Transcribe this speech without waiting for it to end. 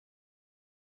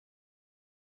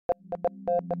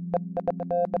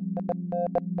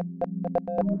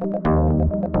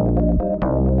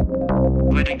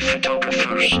Wedding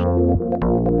photographers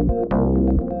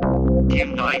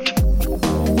unite.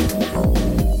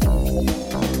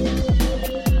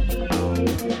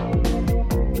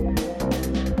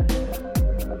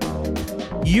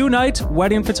 Unite,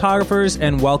 wedding photographers,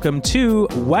 and welcome to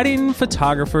Wedding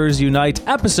Photographers Unite,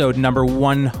 episode number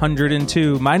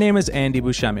 102. My name is Andy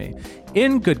Buscemi,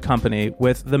 in good company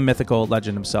with the mythical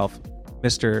legend himself,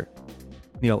 Mr.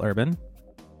 Neil Urban.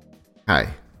 Hi.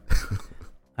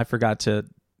 I forgot to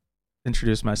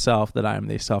introduce myself, that I am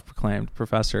the self-proclaimed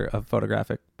professor of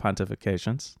photographic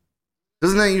pontifications.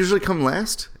 Doesn't that usually come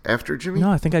last after Jimmy?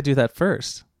 No, I think I do that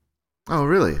first. Oh,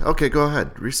 really? Okay, go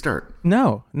ahead. Restart.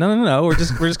 No. We're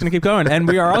just gonna keep going, and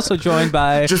we are also joined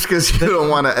by just because you don't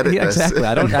want to edit yeah, this. Exactly.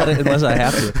 I don't edit unless I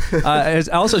have to. Is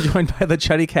also joined by the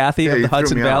Chuddy Cathy of the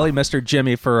Hudson Valley, Mr.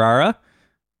 Jimmy Ferrara.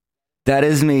 That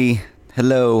is me.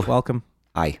 Hello. Welcome.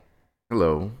 Hi.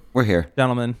 Hello. We're here.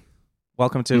 Gentlemen,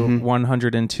 welcome to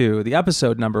 102, the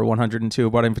episode number 102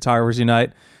 of Wedding Photographers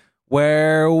Unite,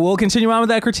 where we'll continue on with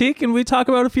that critique and we talk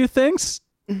about a few things.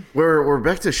 We're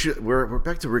back to we're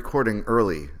back to recording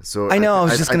early. So I know. I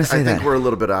was just going to say that. I think we're a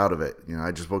little bit out of it. You know,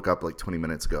 I just woke up like 20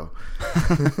 minutes ago.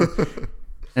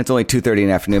 It's only 2:30 in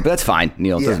the afternoon, but that's fine.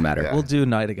 Neil, it doesn't matter. Yeah. We'll do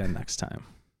night again next time.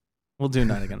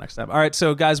 All right,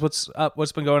 so guys, what's up?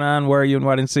 What's been going on? Where are you in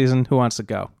wedding season? Who wants to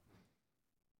go?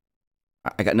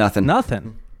 I got nothing.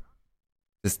 Nothing.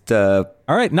 Just all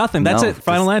right, nothing. That's it.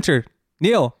 Final answer.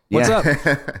 Neil, what's up?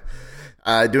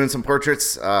 Doing some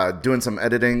portraits, doing some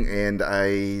editing, and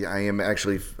I am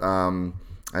actually, I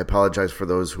apologize for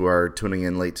those who are tuning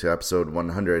in late to episode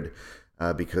 100,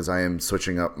 because I am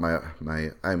switching up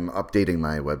I'm updating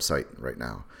my website right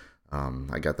now.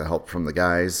 I got the help from the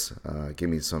guys, gave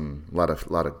me a lot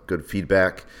of good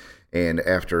feedback, and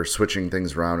after switching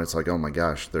things around, it's like, oh my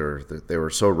gosh, they were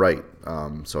so right.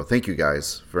 So thank you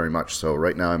guys very much. So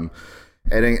right now I'm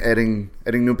editing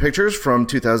new pictures from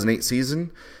 2008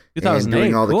 season.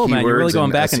 2008, all the cool, man. You're really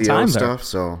going back in time stuff, there.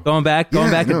 So going back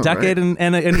a decade right?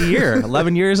 and a year,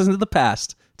 11 years into the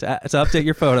past to update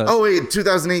your photos. Oh wait,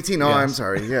 2018. Oh, yes. I'm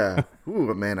sorry. Yeah.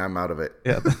 Ooh, man, I'm out of it.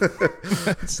 Yeah,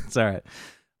 it's all right.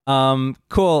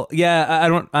 Cool.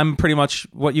 Yeah, I'm pretty much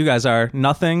what you guys are.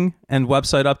 Nothing and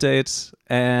website updates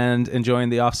and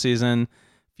enjoying the off season,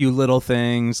 few little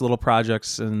things, little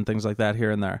projects and things like that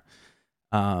here and there.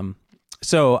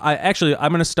 So I'm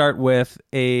going to start with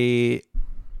a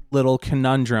little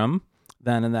conundrum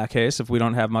then, in that case, if we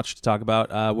don't have much to talk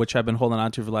about, which I've been holding on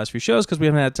to for the last few shows because we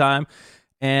haven't had time.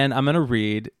 And I'm going to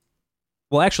read.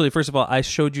 Well, actually, first of all, I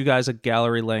showed you guys a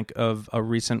gallery link of a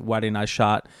recent wedding I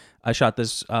shot. I shot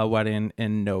this wedding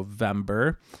in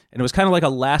November, and it was kind of like a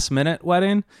last minute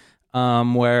wedding,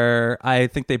 where I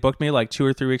think they booked me like 2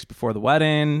 or 3 weeks before the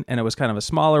wedding, and it was kind of a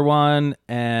smaller one.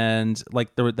 And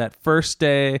like that first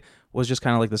day was just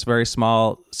kind of like this very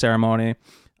small ceremony.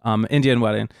 Indian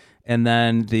wedding, and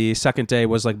then the second day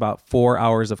was like about 4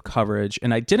 hours of coverage,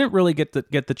 and I didn't really get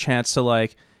the chance to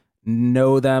like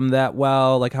know them that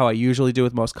well, like how I usually do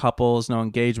with most couples, no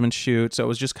engagement shoot. So it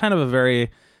was just kind of a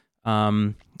very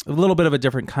a little bit of a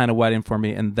different kind of wedding for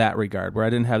me in that regard, where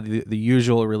I didn't have the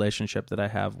usual relationship that I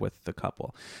have with the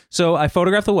couple. So I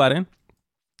photographed the wedding,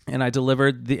 and I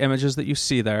delivered the images that you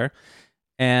see there,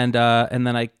 and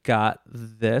then I got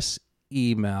this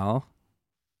email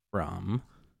from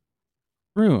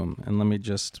Room, and let me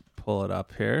just pull it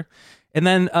up here, and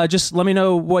then just let me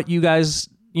know what you guys,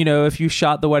 if you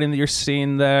shot the wedding that you're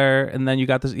seeing there, and then you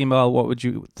got this email, what would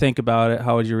you think about it?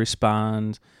 How would you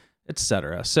respond,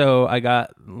 etc. So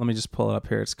let me just pull it up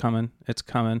here. It's coming.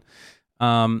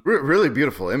 Really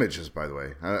beautiful images, by the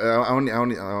way. I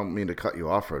don't mean to cut you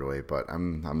off right away, but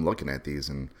I'm looking at these,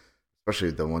 and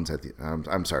especially the ones at the.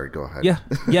 I'm sorry. Go ahead. Yeah.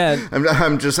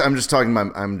 I'm just talking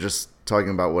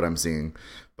about what I'm seeing.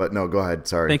 But no, go ahead.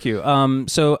 Sorry. Thank you.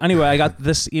 So anyway, I got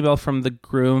this email from the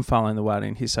groom following the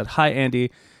wedding. He said, "Hi, Andy.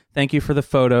 Thank you for the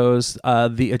photos.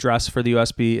 The address for the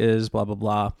USB is blah, blah,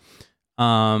 blah.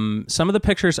 Some of the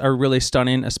pictures are really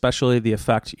stunning, especially the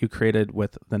effect you created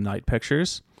with the night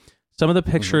pictures. Some of the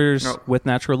pictures with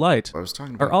natural light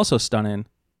are also stunning.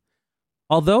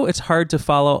 Although it's hard to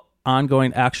follow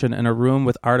ongoing action in a room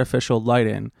with artificial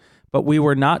lighting, but we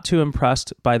were not too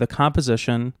impressed by the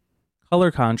composition,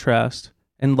 color contrast,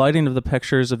 and lighting of the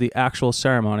pictures of the actual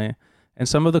ceremony and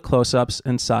some of the close-ups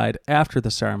inside after the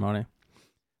ceremony.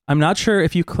 I'm not sure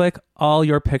if you click all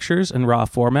your pictures in RAW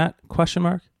format, ?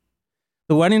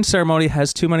 The wedding ceremony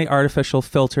has too many artificial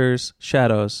filters,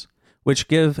 shadows, which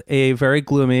give a very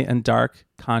gloomy and dark,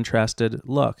 contrasted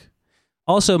look.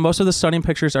 Also, most of the stunning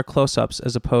pictures are close-ups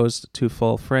as opposed to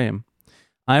full frame.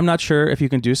 I'm not sure if you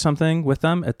can do something with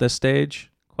them at this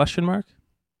stage. Question mark?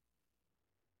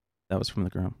 That was from the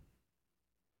groom.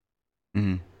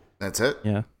 Mm-hmm. That's it?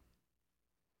 Yeah.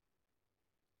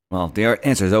 Well, the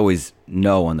answer is always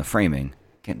no on the framing.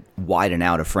 Can't widen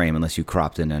out a frame unless you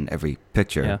cropped in on every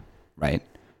picture, right?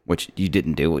 Which you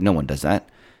didn't do. No one does that.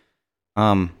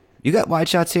 You got wide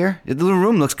shots here? The little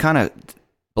room looks kind of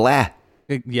blah.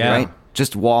 Yeah. Right?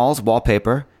 Just walls,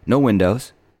 wallpaper, no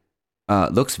windows.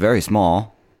 Looks very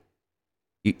small.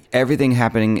 Everything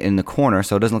happening in the corner,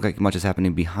 so it doesn't look like much is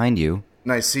happening behind you.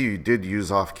 And I see you did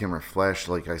use off-camera flash.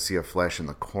 Like, I see a flash in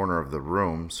the corner of the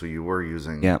room, so you were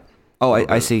using... Yeah. Oh,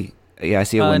 I see. Yeah, I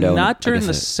see a window. Not during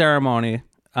the ceremony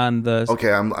on the...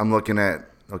 Okay, I'm looking at...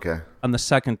 Okay. On the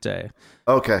second day.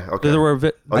 Okay. There were...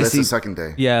 that's the second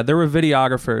day. Yeah, there were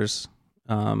videographers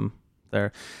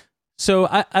there. So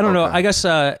I don't know. I guess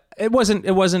it was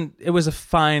a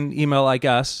fine email, I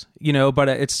guess, but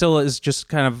it still is just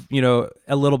kind of,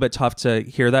 a little bit tough to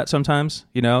hear that sometimes,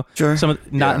 Sure.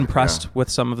 Not impressed with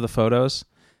some of the photos,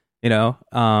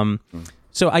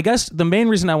 So I guess the main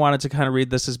reason I wanted to kind of read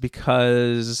this is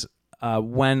because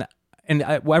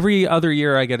every other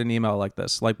year I get an email like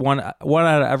this, like one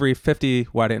out of every 50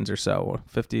 weddings or so,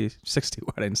 50, 60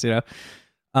 weddings,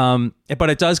 but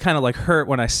it does kind of like hurt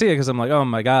when I see it because I'm like, oh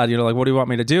my God, like, what do you want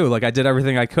me to do? Like, I did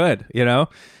everything I could, Yeah.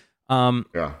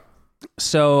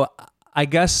 So I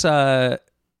guess,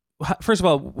 first of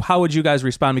all, how would you guys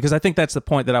respond? Because I think that's the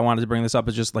point that I wanted to bring this up,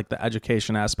 is just like the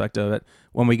education aspect of it.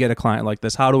 When we get a client like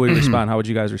this, how do we respond? How would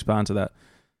you guys respond to that?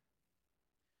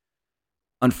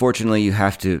 Unfortunately, you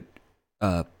have to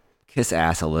kiss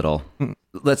ass a little.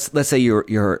 Let's say you're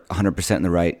 100% in the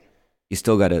right. You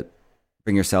still got to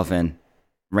bring yourself in,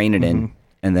 rein it in,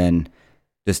 and then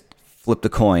just flip the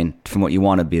coin from what you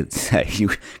want to say.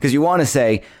 Because you want to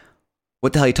say,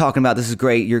 what the hell are you talking about? This is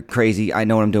great. You're crazy. I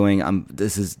know what I'm doing.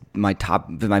 This is my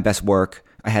best work.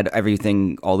 I had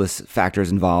everything, all this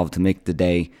factors involved to make the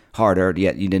day harder,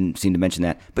 yet you didn't seem to mention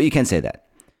that. But you can say that.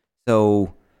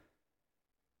 So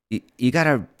you got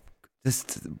to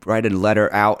just write a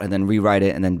letter out and then rewrite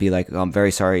it and then be like, I'm very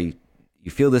sorry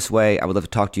you feel this way. I would love to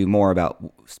talk to you more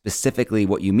about specifically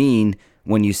what you mean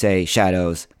when you say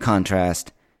shadows,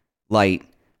 contrast, light,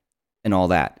 and all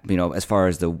that. As far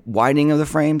as the widening of the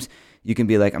frames, you can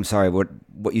be like, I'm sorry, what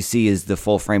you see is the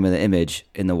full frame of the image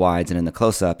in the wides and in the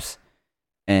close-ups.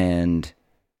 And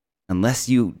unless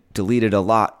you deleted a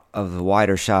lot of the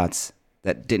wider shots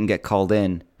that didn't get called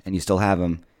in and you still have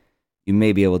them, you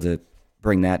may be able to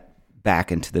bring that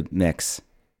back into the mix.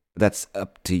 But that's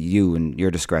up to you and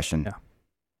your discretion. Yeah.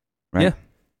 Right?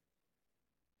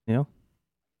 Yeah.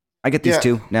 I get these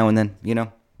too now and then,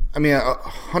 I mean, I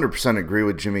 100% agree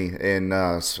with Jimmy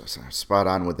and spot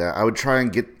on with that. I would try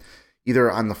and get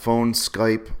either on the phone,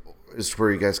 Skype is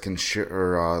where you guys can share,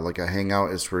 or like a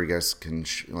Hangout is where you guys can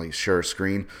share a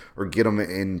screen, or get them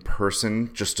in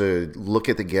person just to look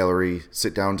at the gallery,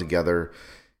 sit down together,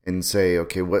 and say,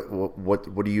 okay, what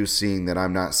are you seeing that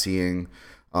I'm not seeing?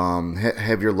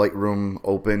 Have your Lightroom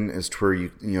open as to where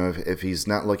if he's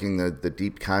not looking the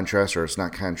deep contrast or it's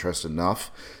not contrast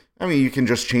enough. I mean, you can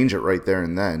just change it right there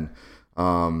and then.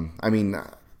 I mean,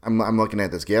 I'm looking at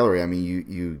this gallery. I mean,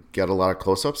 you got a lot of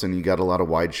close-ups and you got a lot of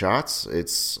wide shots.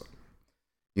 It's,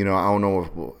 I don't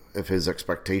know if his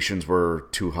expectations were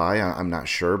too high. I'm not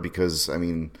sure because, I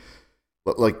mean,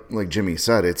 like Jimmy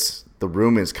said, the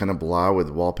room is kind of blah with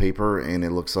wallpaper and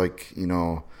it looks like,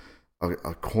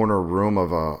 a corner room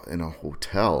in a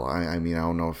hotel. I mean, I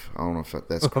don't know if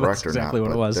that's correct that's exactly or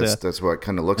not. What it was, that's what it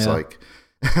kind of looks like.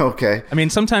 Okay. I mean,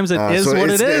 sometimes it is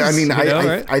what it is. I mean,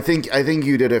 right? I think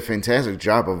you did a fantastic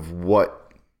job of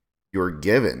what you were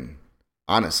given,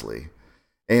 honestly,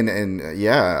 and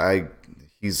yeah,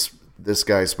 this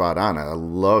guy's spot on. I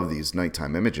love these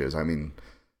nighttime images. I mean,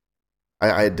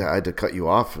 I had to cut you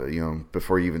off,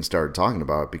 before you even started talking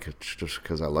about it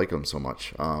because I like them so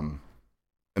much.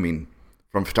 I mean,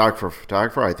 from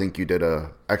photographer, I think you did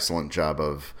a excellent job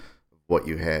of what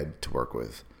you had to work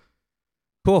with.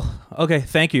 Cool. Okay.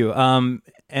 Thank you.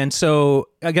 And so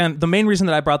again, the main reason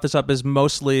that I brought this up is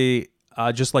mostly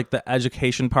just like the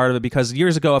education part of it, because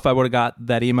years ago, if I would have got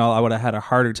that email, I would have had a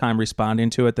harder time responding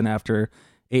to it than after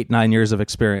 8-9 years of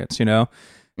experience,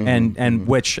 and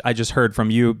which I just heard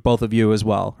from you, both of you as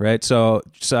well. Right. So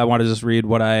I want to just read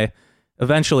what I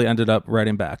eventually ended up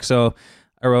writing back. So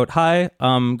I wrote, hi,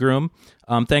 groom.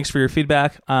 Thanks for your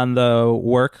feedback on the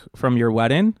work from your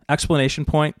wedding. Explanation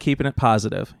point, keeping it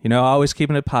positive. Always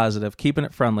keeping it positive, keeping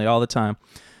it friendly all the time.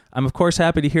 I'm, of course,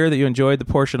 happy to hear that you enjoyed the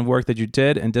portion of work that you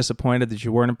did and disappointed that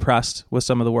you weren't impressed with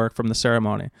some of the work from the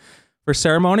ceremony. For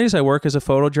ceremonies, I work as a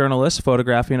photojournalist,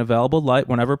 photographing available light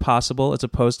whenever possible, as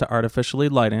opposed to artificially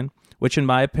lighting, which, in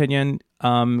my opinion,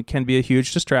 can be a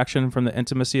huge distraction from the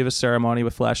intimacy of a ceremony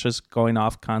with flashes going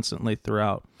off constantly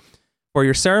throughout. For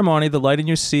your ceremony, the lighting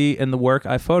you see in the work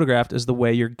I photographed is the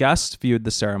way your guests viewed the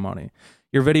ceremony.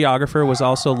 Your videographer was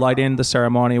also lighting the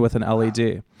ceremony with an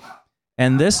LED.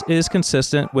 And this is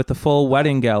consistent with the full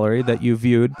wedding gallery that you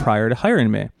viewed prior to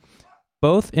hiring me,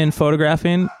 both in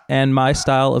photographing and my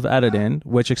style of editing,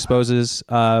 which exposes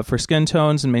for skin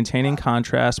tones and maintaining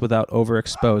contrast without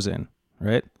overexposing,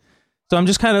 right? So I'm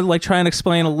just kind of like trying to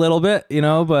explain a little bit,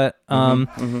 but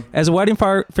as a wedding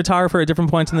photographer at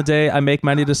different points in the day, I make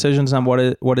many decisions on what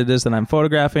it is that I'm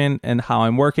photographing and how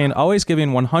I'm working, always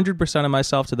giving 100% of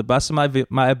myself to the best of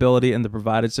my ability in the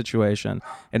provided situation,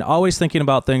 and always thinking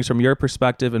about things from your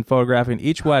perspective and photographing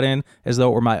each wedding as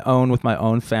though it were my own with my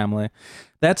own family.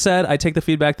 That said, I take the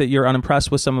feedback that you're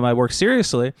unimpressed with some of my work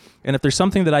seriously, and if there's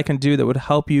something that I can do that would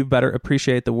help you better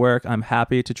appreciate the work, I'm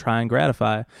happy to try and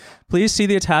gratify. Please see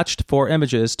the attached 4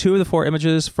 images. 2 of the 4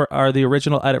 images are the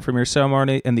original edit from your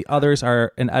ceremony, and the others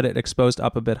are an edit exposed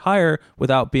up a bit higher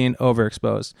without being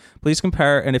overexposed. Please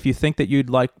compare, and if you think that you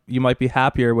might be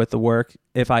happier with the work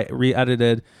if I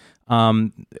re-edited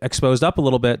exposed up a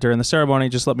little bit during the ceremony,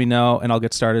 just let me know and I'll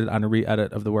get started on a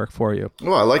re-edit of the work for you.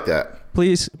 Oh, I like that.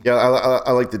 Please. Yeah,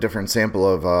 I like the different sample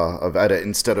of edit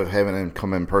instead of having him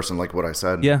come in person like what I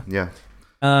said. Yeah. Yeah.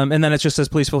 And then it just says,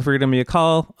 please feel free to give me a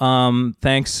call.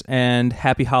 Thanks and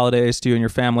happy holidays to you and your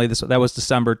family. That was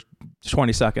December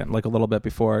 22nd, like a little bit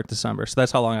before December. So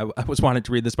that's how long I was wanting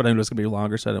to read this, but I knew it was going to be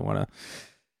longer, so I didn't want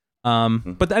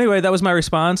to. But anyway, that was my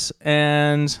response.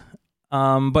 And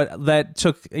but that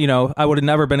took, I would have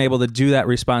never been able to do that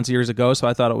response years ago. So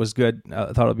I thought it was good.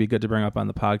 I thought it would be good to bring up on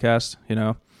the podcast,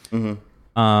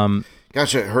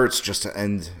 Gosh, it hurts just to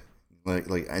end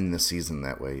like end the season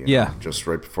that way. Yeah. Just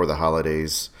right before the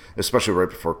holidays, especially right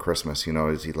before Christmas,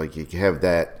 is like you have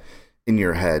that in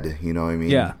your head, you know what I mean?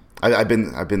 Yeah. I've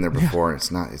been there before and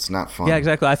it's not fun. Yeah,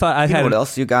 exactly. I thought I had. What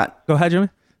else you got? Go ahead, Jimmy.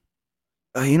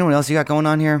 You know what else you got going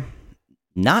on here?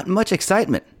 Not much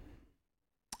excitement.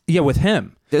 Yeah, with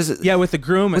him. With the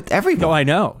groom. With everyone. No, I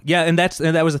know. Yeah, and that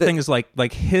was the thing is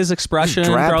like his expression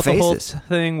throughout the whole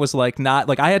thing was like not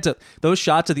like I had to those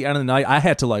shots at the end of the night. I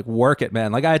had to like work it,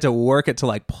 man. Like I had to work it to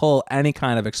like pull any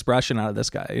kind of expression out of this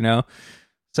guy,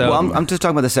 So well, I'm just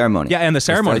talking about the ceremony. Yeah, and the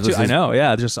ceremony too. I know.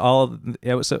 Yeah, just all.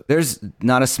 It was so. There's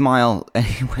not a smile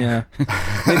anywhere.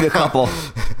 Yeah, maybe a couple.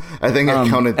 I think I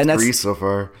counted 3 so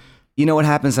far. You know what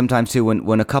happens sometimes too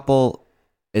when a couple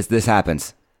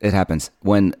happens. It happens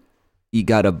when you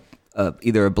got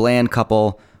either a bland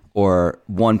couple or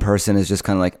one person is just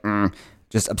kind of like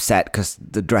just upset because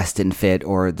the dress didn't fit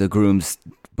or the groom's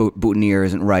boutonniere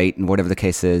isn't right and whatever the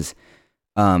case is,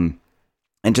 and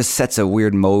just sets a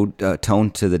weird tone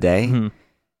to the day.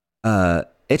 Mm-hmm.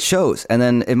 It shows, and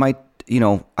then it might.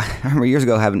 I remember years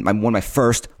ago having one of my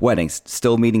first weddings,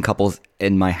 still meeting couples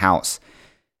in my house.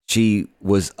 She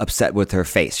was upset with her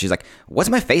face. She's like, "What's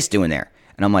my face doing there?"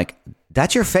 And I'm like,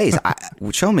 "That's your face.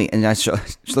 Show me." And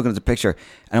she's looking at the picture,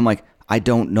 and I'm like, "I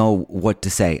don't know what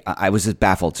to say." I was just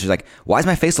baffled. She's like, "Why does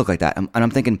my face look like that?" And I'm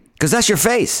thinking, "Because that's your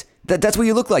face. That's what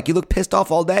you look like. You look pissed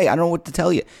off all day. I don't know what to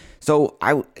tell you." So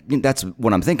that's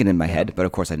what I'm thinking in my head. But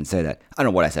of course, I didn't say that. I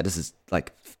don't know what I said. This is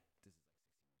like,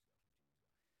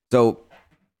 so,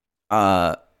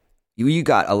 you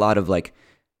got a lot of like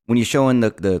when you're showing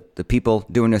the people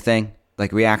doing their thing,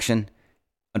 like reaction.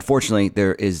 Unfortunately,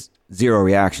 there is zero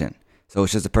reaction. So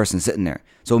it's just a person sitting there.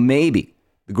 So maybe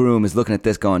the groom is looking at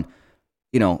this going,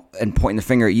 and pointing the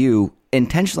finger at you,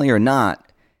 intentionally or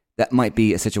not, that might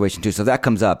be a situation too. So if that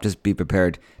comes up, just be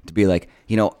prepared to be like,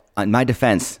 in my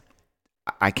defense,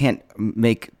 I can't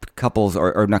make couples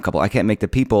or not couple, I can't make the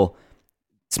people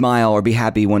smile or be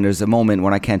happy when there's a moment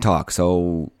when I can't talk.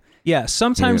 So yeah,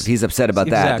 sometimes if he's upset about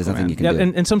that, there's nothing you can do.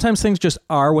 And sometimes things just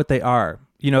are what they are.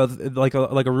 Like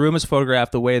a room is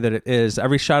photographed the way that it is.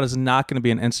 Every shot is not going to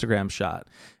be an Instagram shot.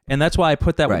 And that's why I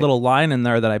put that little line in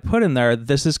there that I put in there.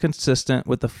 This is consistent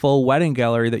with the full wedding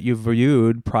gallery that you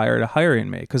viewed prior to hiring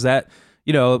me. Because that,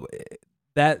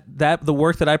 that the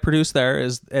work that I produced there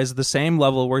is the same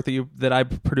level of work that I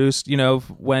produced,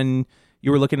 when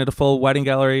you were looking at a full wedding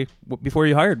gallery before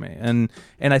you hired me. And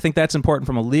I think that's important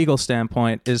from a legal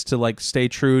standpoint, is to like stay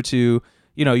true to,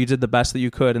 you did the best that you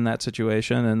could in that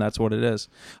situation, and that's what it is.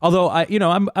 Although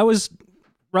I was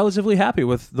relatively happy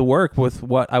with the work, with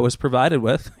what I was provided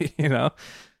with,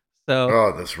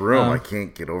 So this room, I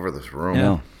can't get over this room.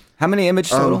 Yeah. How many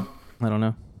images total? I don't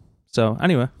know. So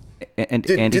anyway, and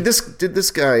did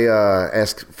this guy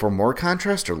ask for more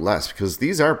contrast or less? Because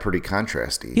these are pretty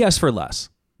contrasty. He asked for less.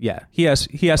 Yeah, he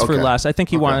asked for Okay. less. I think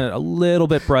he wanted it a little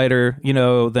bit brighter,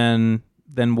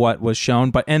 than what was shown.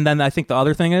 But and then I think the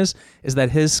other thing is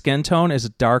that his skin tone is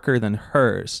darker than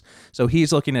hers. So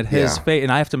he's looking at his Yeah. face,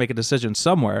 and I have to make a decision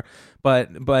somewhere. But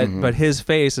his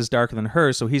face is darker than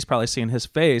hers, so he's probably seeing his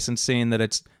face and seeing that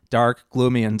it's dark,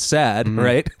 gloomy, and sad,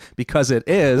 right? Because it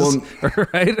is,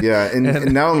 right? Yeah,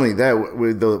 and not only that,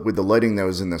 with the lighting that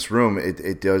was in this room,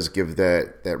 it does give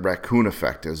that raccoon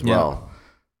effect as well.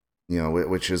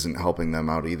 Which isn't helping them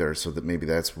out either. So that maybe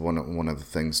that's one of the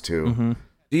things too. Mm-hmm.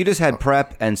 You just had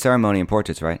prep and ceremony and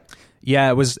portraits, right? Yeah,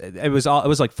 it was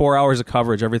like 4 hours of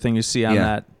coverage. Everything you see on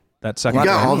that second. You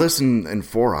got gallery. all this in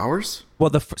 4 hours? Well,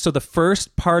 the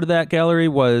first part of that gallery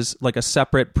was like a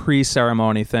separate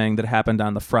pre-ceremony thing that happened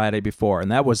on the Friday before, and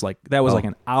that was like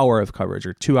an hour of coverage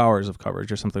or 2 hours of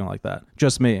coverage or something like that.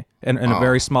 Just me in a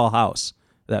very small house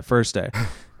that first day.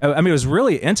 I mean, it was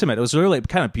really intimate. It was really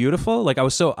kind of beautiful. Like I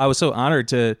was so honored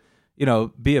to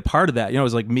be a part of that. It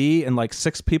was like me and like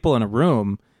 6 people in a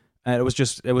room. And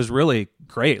it was really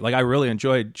great. Like I really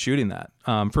enjoyed shooting that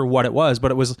for what it was,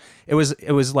 but it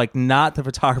was like not the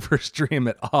photographer's dream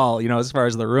at all. As far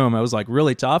as the room, it was like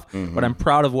really tough, but I'm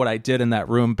proud of what I did in that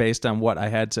room based on what I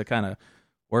had to kind of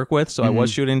work with. So I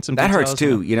was shooting some That details. hurts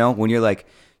too, when you're like,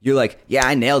 yeah,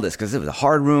 I nailed this because it was a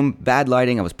hard room, bad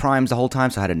lighting. I was primed the whole time,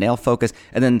 so I had a nail focus.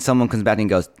 And then someone comes back and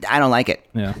goes, I don't like it.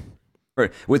 Yeah.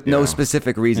 With no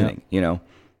specific reasoning,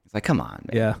 It's like, come on,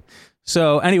 man. Yeah.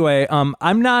 So anyway,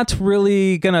 I'm not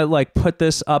really gonna like put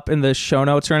this up in the show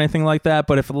notes or anything like that.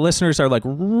 But if the listeners are like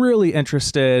really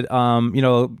interested,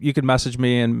 you can message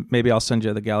me and maybe I'll send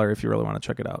you the gallery if you really want to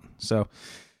check it out. So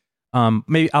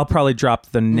maybe I'll probably drop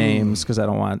the names because I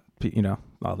don't want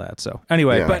all that. So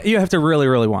anyway, but you have to really,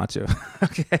 really want to.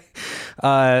 Okay.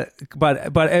 But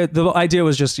the idea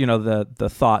was just the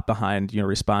thought behind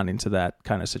responding to that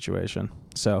kind of situation.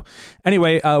 So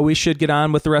anyway, we should get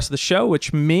on with the rest of the show,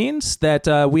 which means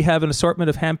that we have an assortment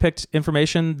of handpicked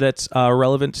information that's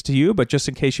relevant to you. But just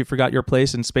in case you forgot your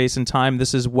place in space and time,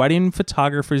 this is Wedding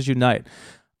Photographers Unite,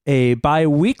 a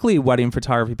bi-weekly wedding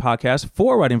photography podcast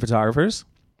for wedding photographers.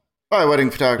 Hi,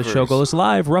 wedding photographers. The show goes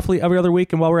live roughly every other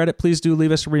week. And while we're at it, please do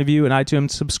leave us a review in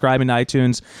iTunes, subscribe in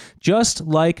iTunes, just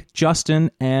like Justin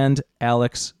and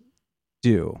Alex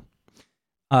do.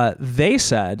 They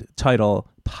said, title,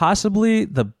 possibly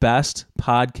the best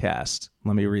podcast.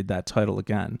 Let me read that title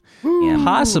again. Yeah.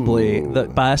 Possibly the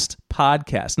best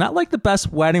podcast. Not like the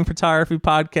best wedding photography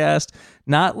podcast,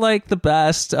 not like the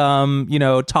best,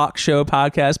 talk show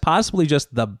podcast, possibly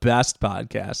just the best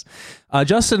podcast.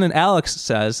 Justin and Alexis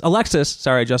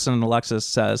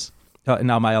says,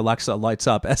 now my Alexa lights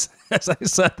up as I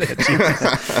said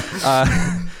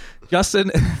that.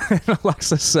 Justin and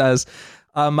Alexis says,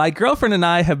 my girlfriend and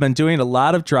I have been doing a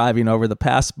lot of driving over the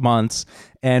past months,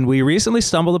 and we recently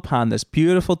stumbled upon this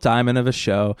beautiful diamond of a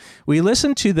show. We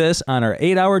listened to this on our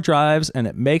 8-hour drives, and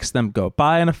it makes them go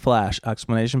by in a flash! !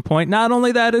 Not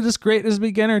only that, it is great as a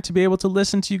beginner to be able to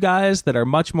listen to you guys that are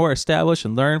much more established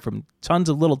and learn from tons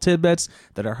of little tidbits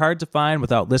that are hard to find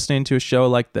without listening to a show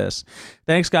like this.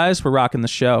 Thanks, guys, for rocking the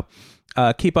show.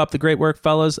 Keep up the great work,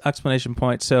 fellas! !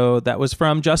 So that was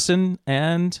from Justin,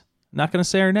 and not going to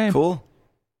say her name. Cool.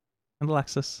 And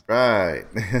Alexis. Right.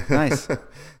 Nice.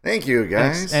 Thank you,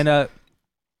 guys. Thanks. And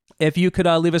if you could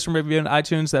leave us a review on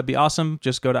iTunes, that'd be awesome.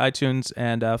 Just go to iTunes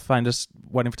and find us,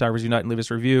 Wedding Photographers Unite, and leave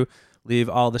us a review. Leave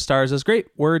all the stars as great.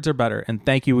 Words are better. And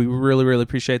thank you. We really, really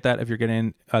appreciate that if you're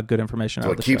getting good information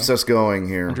out of the show. What keeps us going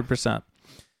here. 100%.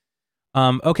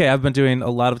 Okay, I've been doing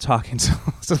a lot of talking, so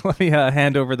let me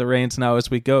hand over the reins now as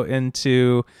we go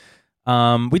into...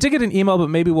 we did get an email, but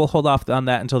maybe we'll hold off on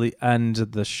that until the end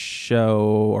of the show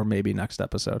or maybe next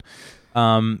episode.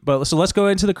 But so let's go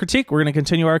into the critique. We're going to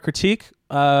continue our critique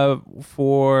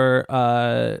for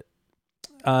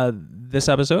this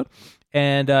episode.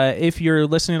 And if you're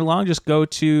listening along, just go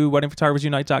to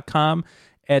weddingphotographersunite.com.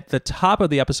 At the top of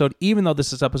the episode, even though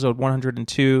this is episode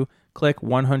 102, click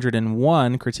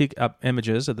 101 critique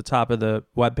images at the top of the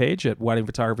webpage at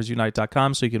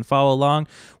weddingphotographersunite.com so you can follow along.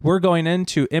 We're going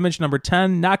into image number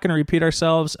 10. Not going to repeat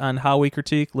ourselves on how we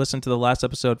critique. Listen to the last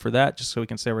episode for that, just so we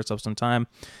can save ourselves some time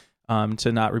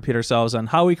to not repeat ourselves on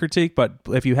how we critique. But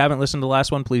if you haven't listened to the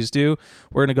last one, please do.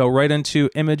 We're going to go right into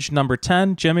image number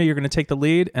 10. Jimmy, you're going to take the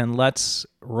lead, and let's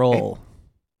roll.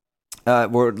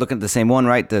 We're looking at the same one,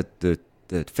 right?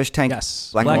 The fish tank?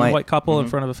 Yes. Black and and white couple in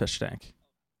front of a fish tank.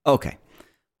 Okay.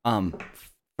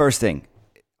 First thing,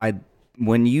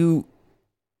 when you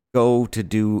go to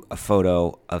do a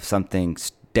photo of something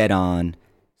dead on,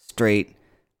 straight,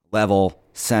 level,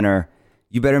 center,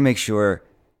 you better make sure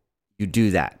you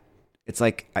do that. it's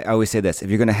like I always say this: if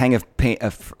you're going to hang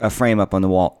a frame up on the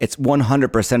wall, it's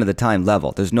 100% of the time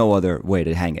level. There's no other way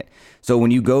to hang it. So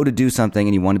when you go to do something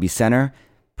and you want to be center,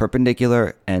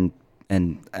 perpendicular, and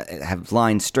have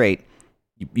lines straight,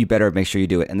 you better make sure you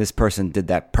do it. And this person did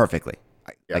that perfectly,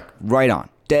 like right on,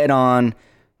 dead on,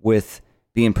 with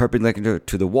being perpendicular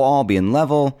to the wall, being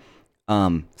level.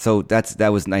 So that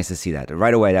was nice to see that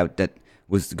right away. That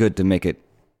was good to make it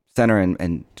center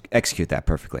and execute that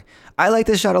perfectly. I like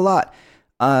this shot a lot.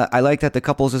 I like that the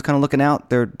couple's just kind of looking out.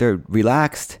 They're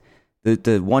relaxed.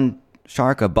 The one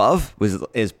shark above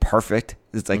is perfect.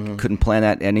 It's like couldn't plan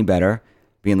that any better.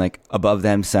 Being like above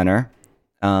them, center.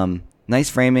 Nice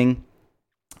framing.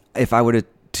 If I were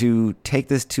to take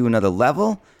this to another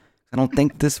level, I don't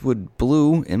think this would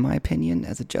blue, in my opinion,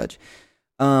 as a judge.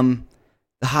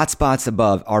 The hot spots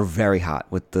above are very hot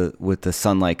with the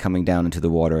sunlight coming down into the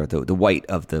water, the white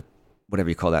of the whatever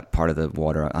you call that part of the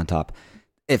water on top.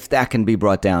 If that can be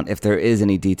brought down, if there is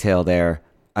any detail there,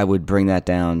 I would bring that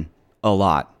down a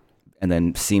lot and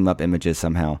then seam up images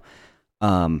somehow.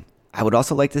 I would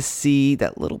also like to see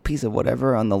that little piece of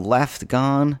whatever on the left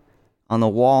gone on the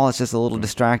wall. It's just a little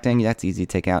distracting. That's easy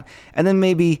to take out. And then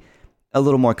maybe a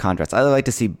little more contrast. I would like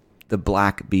to see the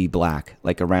black be black,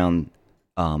 like around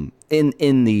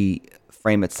in the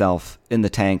frame itself, in the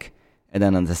tank, and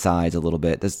then on the sides a little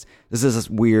bit. This is this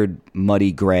weird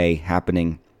muddy gray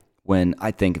happening when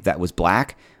I think if that was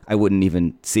black, I wouldn't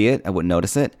even see it. I wouldn't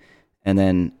notice it. And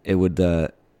then it would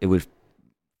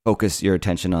focus your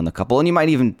attention on the couple. And you might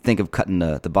even think of cutting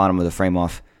the bottom of the frame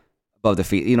off above the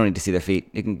feet. You don't need to see their feet.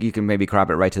 You can maybe crop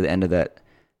it right to the end of that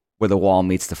where the wall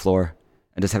meets the floor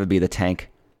and just have it be the tank.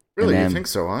 Really? You think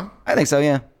so, huh? I think so,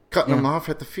 yeah. Cutting them off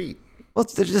at the feet. Well,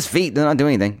 they're just feet. They're not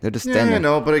doing anything. They're just standing there. Yeah,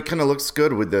 no, but it kind of looks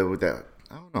good with that.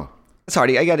 I don't know. It's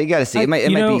hard. You got to see. It might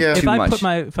be too much.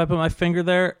 If I put my finger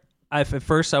there, at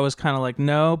first I was kind of like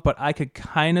no, but I could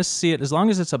kind of see it as long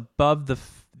as it's above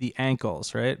the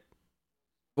ankles, right?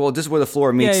 Well, just where the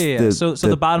floor meets. Yeah. So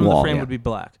the bottom wall, of the frame would be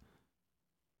black.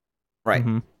 Right.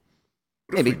 Mm-hmm.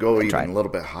 What if we go even a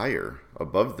little bit higher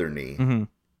above their knee? Mm-hmm.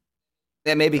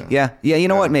 Yeah, maybe. Yeah. You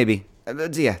know what? Maybe.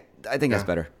 Yeah, I think that's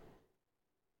better.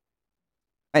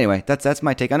 Anyway, that's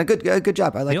my take on a good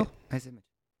job. I like it. Nice image.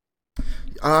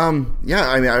 Yeah,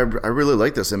 I mean, I really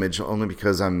like this image only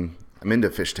because I'm into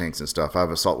fish tanks and stuff. I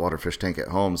have a saltwater fish tank at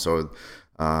home, so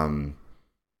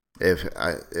if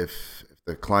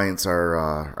the clients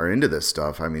are into this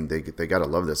stuff, I mean, they gotta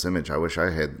love this image. I wish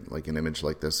I had like an image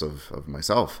like this of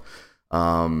myself.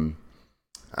 I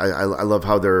love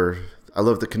how I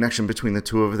love the connection between the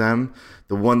two of them.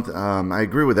 The one, I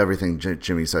agree with everything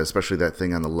Jimmy said, especially that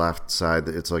thing on the left side.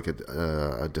 It's like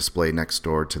a display next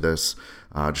door to this.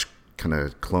 Just kind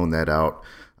of clone that out,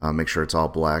 make sure it's all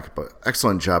black. But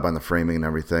excellent job on the framing and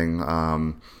everything.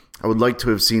 I would like to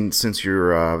have seen, since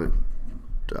you're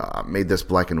made this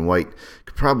black and white,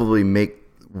 could probably make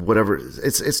whatever.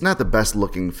 It's not the best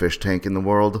looking fish tank in the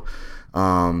world.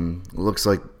 It looks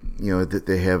like, you know, that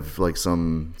they have like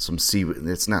some seaweed.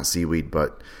 It's not seaweed,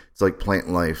 but it's like plant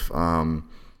life.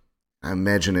 I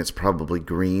imagine it's probably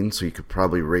green, so you could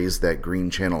probably raise that green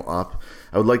channel up.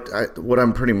 What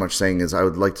I'm pretty much saying is I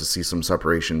would like to see some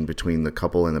separation between the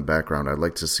couple in the background. I'd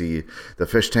like to see the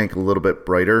fish tank a little bit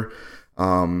brighter,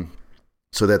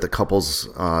 so that the couple's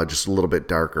just a little bit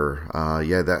darker.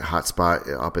 That hot spot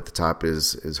up at the top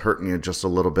is hurting you just a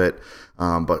little bit,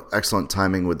 but excellent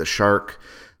timing with the shark.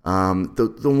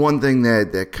 The one thing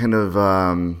that kind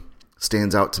of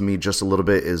stands out to me just a little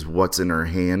bit is what's in her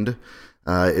hand.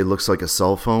 It looks like a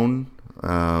cell phone.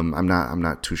 I'm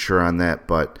not too sure on that,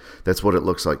 but that's what it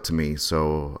looks like to me.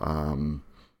 So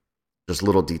just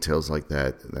little details like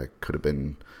that could have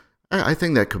been. I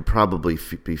think that could probably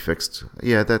be fixed.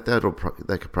 Yeah,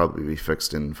 that could probably be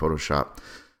fixed in Photoshop.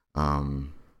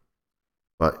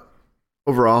 But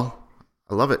overall,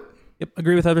 I love it. Yep,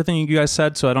 agree with everything you guys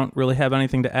said. So I don't really have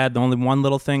anything to add. The only one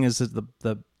little thing is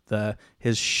that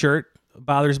his shirt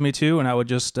bothers me too, and I would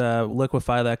just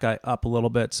liquefy that guy up a little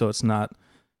bit so it's not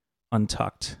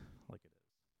untucked.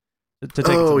 I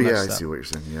see what you're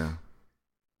saying. Yeah.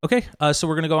 Okay, so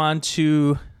we're gonna go on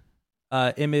to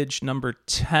image number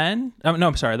 10. No,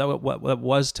 I'm sorry. That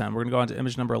was 10. We're gonna go on to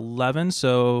image number 11.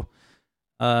 So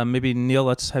maybe Neil,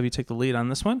 let's have you take the lead on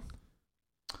this one.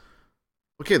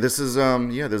 Okay, this is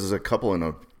a couple in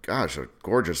a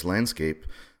gorgeous landscape.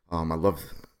 I love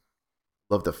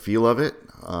the feel of it.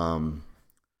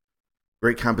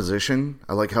 Great composition.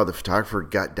 I like how the photographer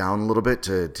got down a little bit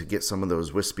to get some of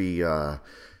those wispy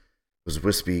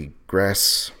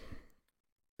grass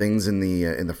things in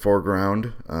the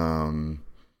foreground.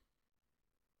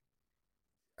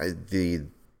 The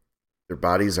their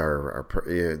bodies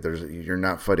there's you're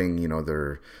not fighting.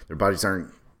 Their bodies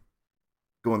aren't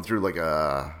going through like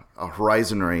a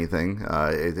horizon or anything.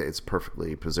 It's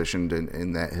perfectly positioned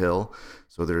in that hill,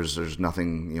 so there's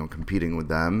nothing competing with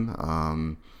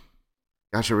them.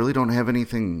 Gosh, I really don't have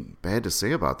anything bad to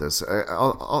say about this.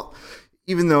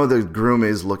 Even though the groom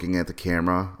is looking at the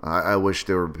camera, I wish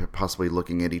they were possibly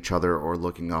looking at each other or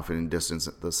looking off in distance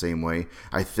the same way.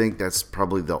 I think that's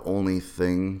probably the only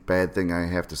bad thing I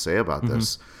have to say about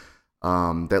this.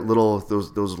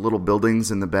 Those little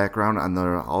buildings in the background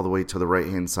all the way to the right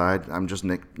hand side. I'm just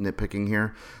nitpicking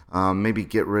here. Maybe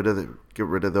get rid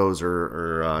of those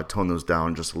or tone those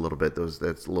down just a little bit.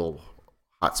 That's a little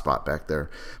hot spot back there.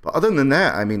 But other than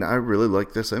that, I mean, I really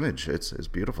like this image. It's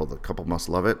beautiful. The couple must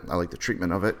love it. I like the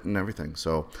treatment of it and everything.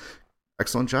 So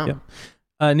excellent job.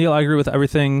 Yeah. Neil, I agree with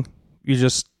everything you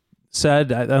just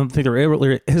said. I don't think there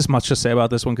really is much to say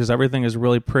about this one because everything is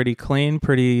really pretty clean,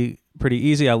 pretty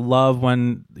easy. I love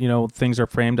when things are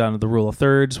framed on the rule of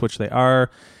thirds, which they are.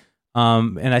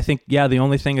 And I think the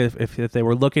only thing if they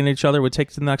were looking at each other would take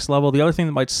it to the next level. The other thing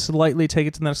that might slightly take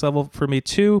it to the next level for me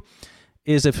too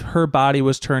is if her body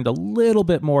was turned a little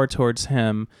bit more towards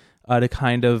him to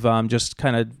kind of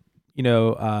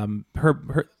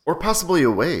her or possibly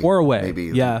away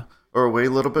maybe or away a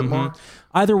little bit more.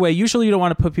 Either way, usually you don't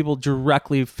want to put people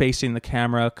directly facing the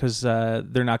camera because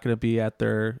they're not going to be at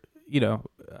their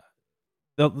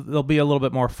they'll be a little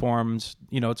bit more formed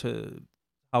to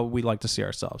how we like to see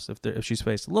ourselves if she's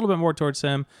faced a little bit more towards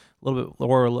him, a little bit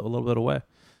or a little bit away.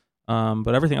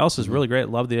 But everything else is really great.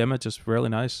 Love the image. It's really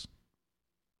nice.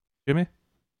 Jimmy?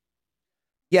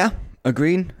 Yeah,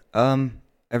 agreed.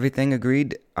 Everything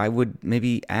agreed. I would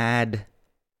maybe add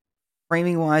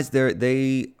framing wise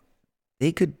they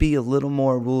could be a little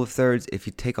more rule of thirds if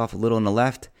you take off a little on the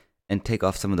left and take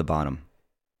off some of the bottom.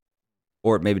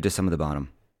 Or maybe just some of the bottom.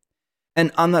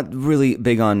 And I'm not really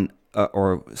big on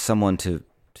or someone to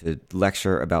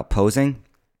lecture about posing,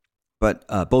 but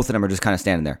both of them are just kind of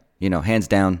standing there, hands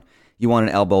down. You want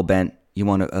an elbow bent, you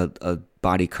want a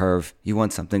body curve, you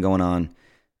want something going on.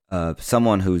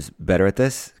 Someone who's better at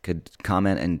this could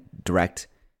comment and direct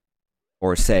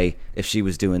or say if she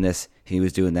was doing this, he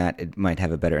was doing that. It might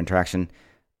have a better interaction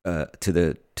to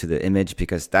the image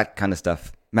because that kind of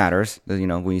stuff matters.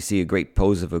 When you see a great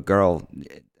pose of a girl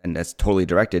and that's totally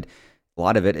directed, a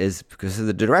lot of it is because of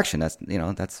the direction. That's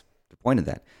that's the point of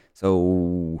that.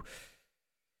 So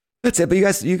that's it. But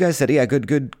you guys said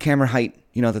good camera height.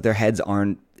 That their heads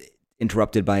aren't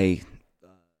interrupted by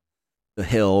the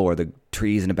hill or the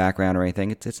trees in the background or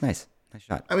anything. It's nice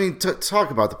shot. I mean, to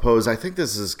talk about the pose, I think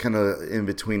this is kind of in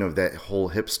between of that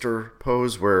whole hipster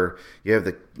pose where you have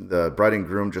the bride and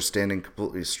groom just standing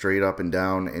completely straight up and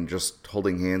down and just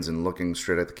holding hands and looking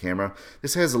straight at the camera.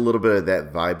 This has a little bit of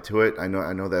that vibe to it. I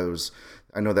know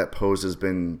that pose has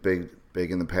been big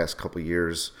in the past couple of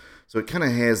years. So it kind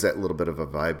of has that little bit of a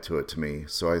vibe to it to me.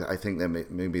 So I think that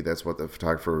maybe that's what the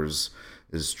photographer is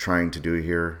trying to do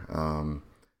here.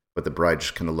 But the bride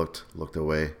just kind of looked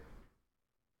away.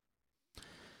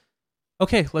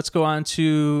 Okay, let's go on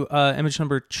to image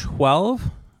number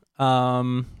 12.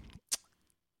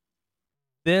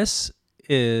 This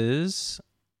is,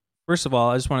 first of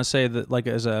all, I just want to say that like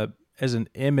as an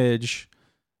image,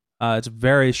 it's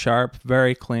very sharp,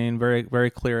 very clean, very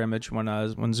very clear image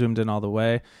when zoomed in all the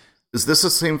way. Is this the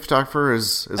same photographer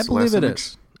as I the believe last it image?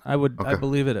 is. I Okay.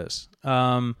 believe it is.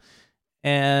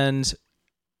 And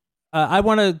I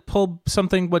want to pull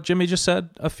something what Jimmy just said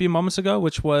a few moments ago,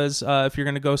 which was if you're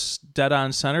going to go dead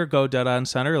on center, go dead on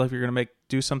center. Like if you're going to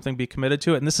do something, be committed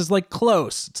to it. And this is like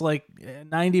close. It's like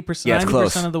 90%,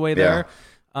 close. 90% of the way there.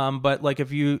 But like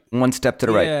if you One step to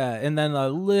the right. yeah, and then a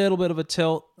little bit of a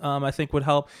tilt, I think would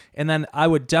help. And then I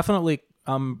would definitely,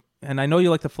 and I know you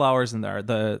like the flowers in there,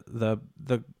 the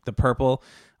purple,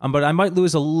 but I might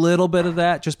lose a little bit of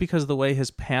that just because of the way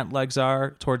his pant legs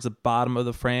are towards the bottom of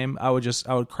the frame. I would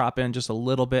crop in just a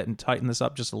little bit and tighten this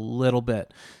up just a little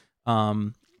bit,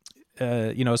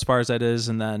 as far as that is,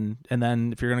 and then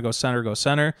if you're gonna go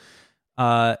center.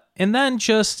 And then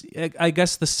just, I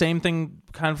guess the same thing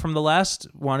kind of from the last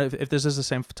one, if this is the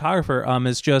same photographer,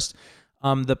 is just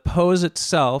the pose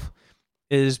itself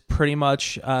is pretty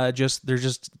much they're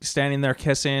just standing there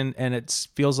kissing, and it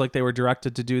feels like they were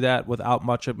directed to do that without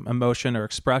much emotion or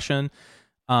expression.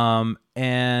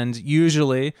 And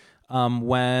usually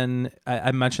when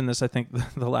I mentioned this, I think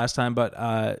the last time,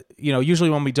 but usually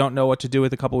when we don't know what to do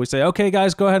with a couple, we say, okay,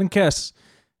 guys, go ahead and kiss.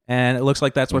 And it looks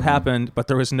like that's what happened, but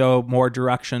there was no more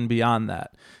direction beyond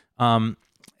that. And,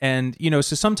 so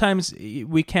sometimes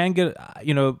we can get,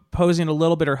 posing a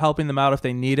little bit or helping them out if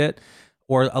they need it,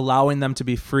 or allowing them to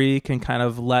be free can kind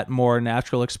of let more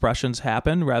natural expressions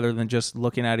happen rather than just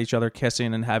looking at each other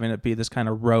kissing and having it be this kind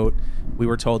of rote, we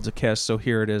were told to kiss, so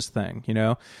here it is thing, you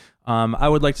know? I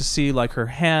would like to see like her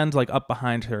hand like up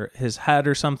behind his head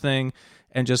or something,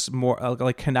 and just more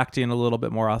like connecting a little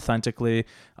bit more authentically.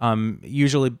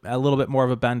 Usually a little bit more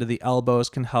of a bend to the elbows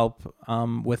can help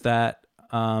with that.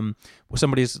 With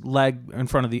somebody's leg in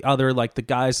front of the other, like the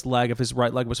guy's leg, if his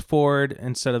right leg was forward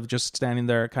instead of just standing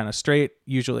there kind of straight,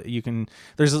 usually you can,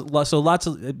 there's lots of,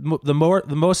 the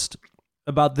most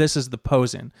about this is the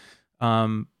posing.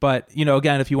 But you know,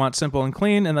 again, if you want simple and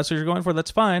clean and that's what you're going for,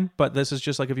 that's fine. But this is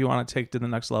just like, if you want to take to the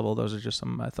next level, those are just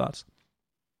some of my thoughts.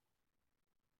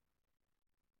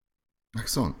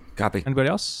 Excellent. Copy. Anybody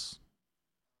else?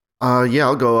 Yeah,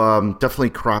 I'll go.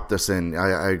 Definitely crop this in.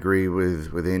 I agree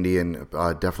with Andy, and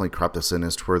definitely crop this in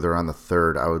as to where they're on the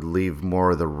third. I would leave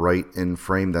more of the right in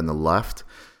frame than the left.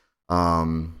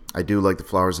 I do like the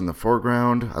flowers in the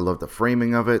foreground. I love the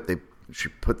framing of it. They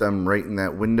should put them right in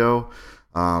that window.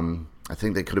 I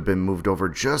think they could have been moved over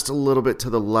just a little bit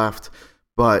to the left,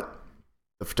 but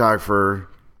the photographer,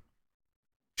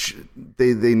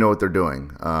 they know what they're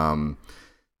doing.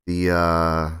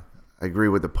 I agree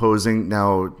with the posing.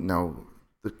 Now,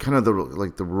 the kind of the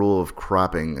rule of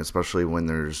cropping, especially when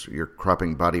you're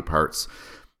cropping body parts,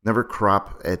 never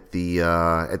crop at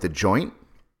the joint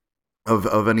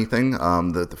of anything.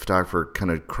 The photographer kind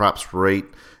of crops right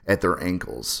at their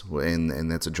ankles,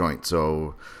 and that's a joint.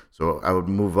 So I would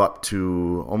move up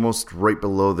to almost right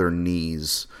below their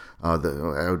knees. I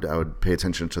would pay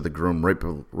attention to the groom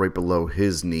right below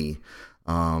his knee.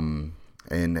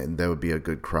 And that would be a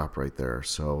good crop right there.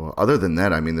 So other than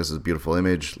that, I mean, this is a beautiful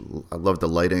image. I love the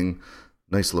lighting.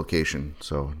 Nice location.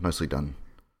 So nicely done.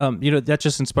 That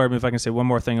just inspired me, if I can say one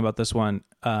more thing about this one.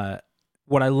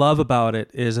 What I love about it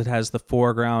is it has the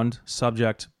foreground,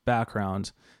 subject,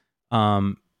 background.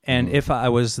 And if I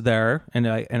was there and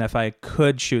if I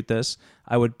could shoot this,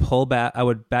 I would pull back. I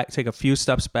would take a few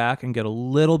steps back and get a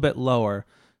little bit lower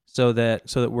so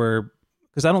that we're,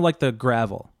 because I don't like the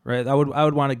gravel, right? I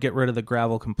would want to get rid of the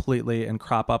gravel completely and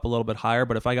crop up a little bit higher.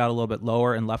 But if I got a little bit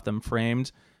lower and left them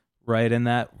framed right in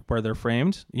that where they're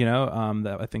framed,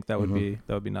 that I think that would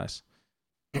be nice.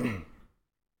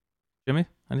 Jimmy,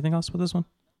 anything else with this one?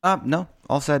 No,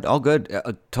 all said, all good,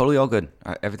 totally all good.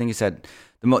 Everything you said.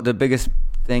 The biggest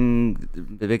thing,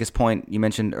 the biggest point you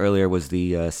mentioned earlier was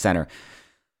the center.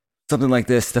 Something like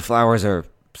this, the flowers are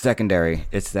secondary.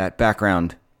 It's that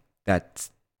background that's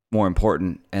more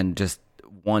important, and just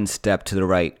one step to the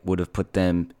right would have put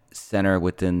them center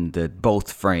within the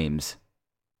both frames,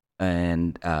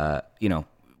 and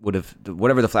would have,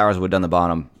 whatever the flowers would have done the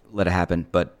bottom, let it happen.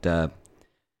 But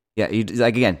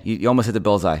you almost hit the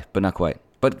bullseye, but not quite.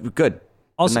 But good,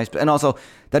 also nice, and also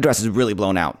that dress is really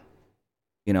blown out.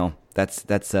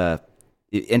 That's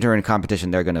enter in a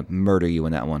competition, they're gonna murder you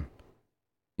in that one.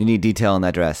 You need detail in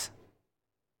that dress,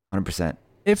 100%.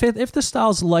 If the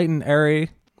style's light and airy.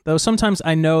 Though sometimes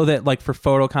I know that, like, for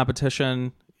photo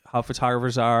competition, how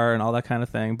photographers are and all that kind of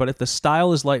thing. But if the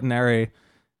style is light and airy,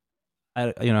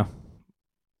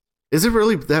 Is it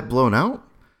really that blown out?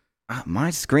 My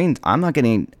screen, I'm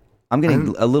getting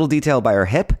a little detail by her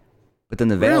hip, but then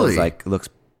the veil is like, looks.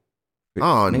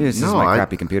 Oh, maybe this is my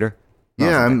crappy computer.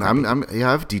 Yeah, I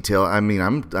have detail. I mean,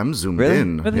 I'm zoomed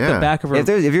in. I think yeah. the back of her.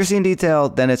 If you're seeing detail,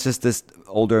 then it's just this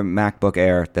older MacBook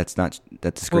Air that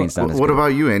the screen's not. What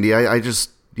about you, Andy?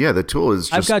 The tool is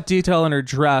just... I've got detail in her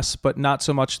dress, but not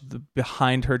so much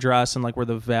behind her dress and like where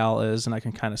the veil is, and I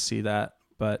can kind of see that.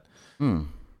 But,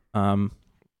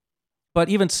 but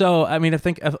even so, I mean, I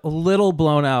think a little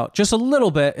blown out, just a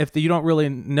little bit, if you don't really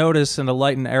notice, in a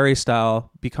light and airy style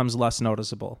becomes less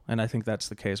noticeable, and I think that's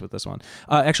the case with this one.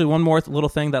 Actually, one more little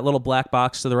thing, that little black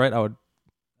box to the right, I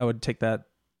would take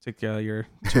your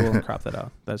tool and crop that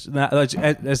out. That's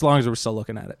as long as we're still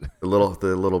looking at it. The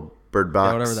little bird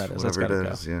box, whatever that is. Whatever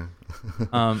it is, go.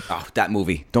 Yeah. That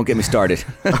movie! Don't get me started.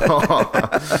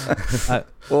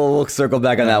 We'll circle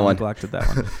back on that one. Blocked at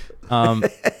that one.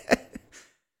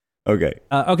 Okay.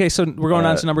 Okay, so we're going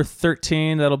on to number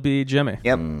 13. That'll be Jimmy.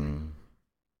 Yep.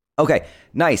 Okay,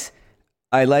 nice.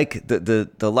 I like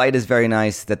the light is very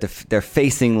nice. That their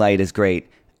facing light is great.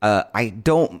 I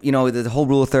don't, the whole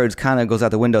rule of thirds kind of goes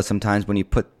out the window sometimes when you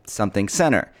put something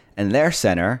center, and they're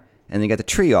center, and you get the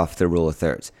tree off the rule of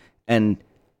thirds, and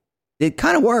it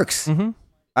kind of works. Mm-hmm.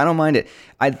 I don't mind it.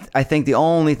 I think the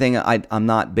only thing I'm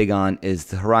not big on is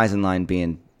the horizon line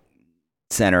being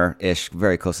center-ish,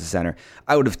 very close to center.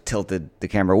 I would have tilted the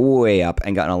camera way up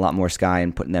and gotten a lot more sky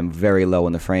and putting them very low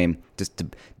in the frame, just to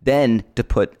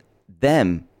put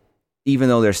them, even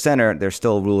though they're center, they're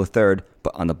still rule of third,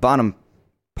 but on the bottom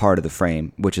part of the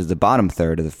frame, which is the bottom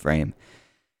third of the frame.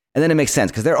 And then it makes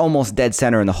sense because they're almost dead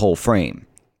center in the whole frame.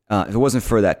 If it wasn't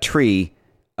for that tree,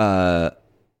 it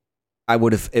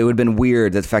would have been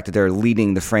weird, the fact that they're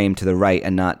leading the frame to the right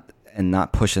and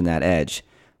not pushing that edge.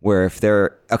 Where if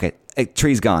they're a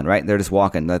tree's gone, right? They're just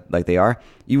walking like they are.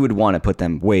 You would want to put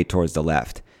them way towards the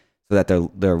left so that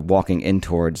they're walking in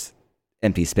towards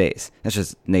empty space. That's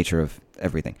just nature of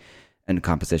everything and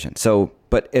composition. So,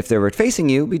 but if they were facing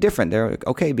you, it'd be different. They're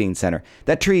okay being center.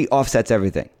 That tree offsets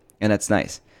everything, and that's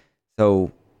nice.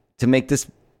 So to make this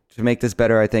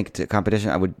better, I think to competition,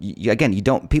 I would you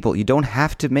don't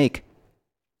have to make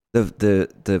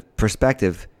the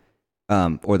perspective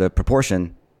or the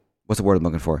proportion. What's the word I'm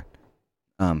looking for?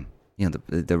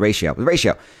 The ratio. The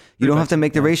ratio. You don't have to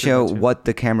make the ratio what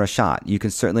the camera shot. You can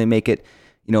certainly make it,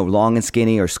 long and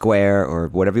skinny or square or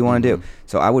whatever you want to do.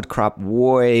 So I would crop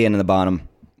way in the bottom,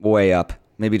 way up,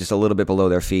 maybe just a little bit below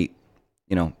their feet,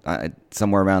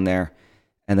 somewhere around there,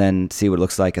 and then see what it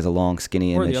looks like as a long,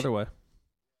 skinny image. Or the other way.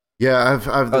 Yeah,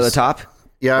 I've this, the top.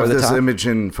 Yeah, I have this top? image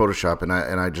in Photoshop, and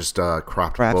I just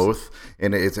cropped Perhaps. both,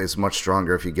 and it's much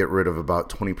stronger if you get rid of about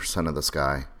 20% of the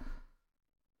sky.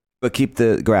 But keep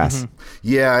the grass. Mm-hmm.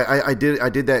 Yeah, I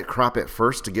did that crop at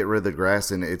first to get rid of the grass,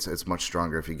 and it's much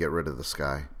stronger if you get rid of the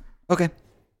sky. Okay.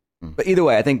 But either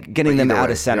way, I think getting them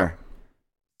out of center,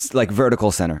 it's like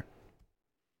vertical center.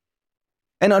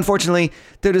 And unfortunately,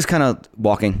 they're just kind of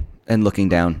walking and looking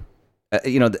down.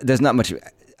 There's not much.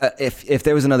 If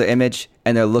there was another image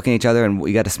and they're looking at each other and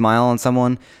you got a smile on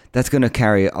someone, that's going to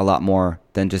carry a lot more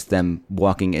than just them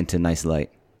walking into nice light.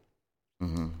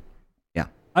 Mm-hmm. Yeah.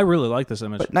 I really like this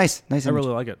image. But nice image. I really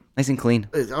like it. Nice and clean.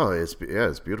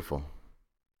 It's beautiful.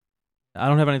 I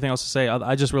don't have anything else to say.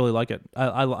 I just really like it.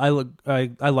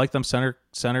 I like them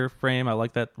center frame. I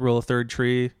like that rule of third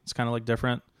tree. It's kind of like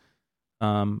different.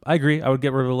 I agree. I would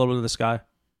get rid of a little bit of the sky.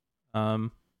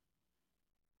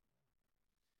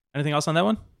 Anything else on that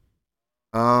one?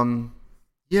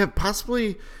 Yeah,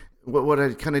 possibly. What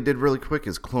I kind of did really quick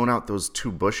is clone out those two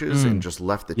bushes and just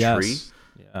left the tree.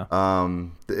 Yeah.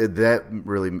 That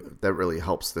really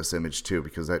helps this image too,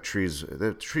 because that tree's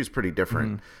pretty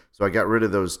different. Mm-hmm. So I got rid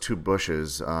of those two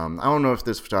bushes. I don't know if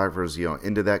this photographer is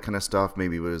into that kind of stuff.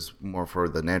 Maybe it was more for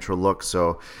the natural look.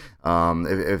 So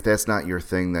if that's not your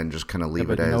thing, then just kind of leave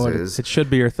it as is. It should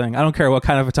be your thing. I don't care what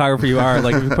kind of photographer you are.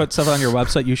 Like if you put stuff on your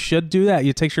website, you should do that.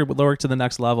 You take your work to the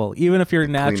next level, even if you're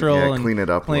natural and clean it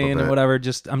up, clean and whatever.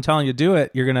 Just I'm telling you, do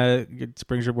it. It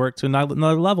brings your work to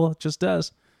another level. It just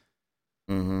does.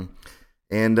 Mm-hmm.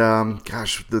 And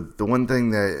gosh, the one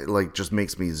thing that just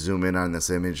makes me zoom in on this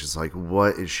image is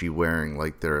what is she wearing?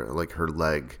 Her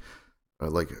leg,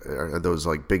 are those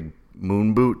big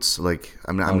moon boots?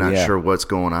 I'm not sure what's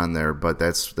going on there, but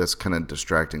that's kind of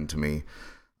distracting to me.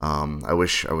 I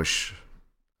wish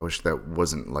that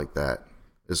wasn't like that.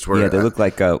 They look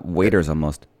like waiters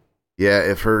almost. Yeah,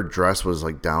 if her dress was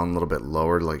down a little bit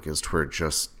lower, as to where it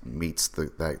just meets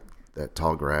that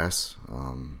tall grass.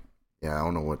 Yeah, I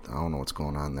don't know what's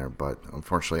going on there, but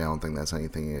unfortunately, I don't think that's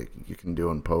anything you can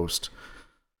do in post.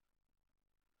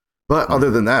 But other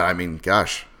than that, I mean,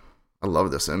 gosh, I love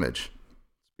this image. It's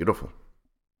beautiful.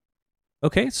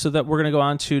 Okay, so that we're going to go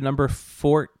on to number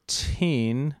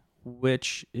 14,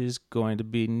 which is going to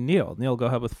be Neil. Neil, go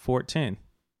ahead with 14.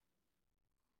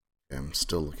 Yeah, I'm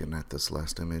still looking at this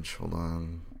last image. Hold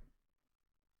on.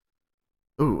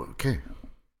 Ooh, okay.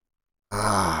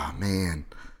 Ah, man.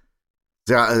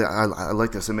 Yeah, I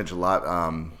like this image a lot.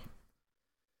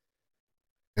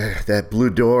 That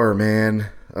blue door, man.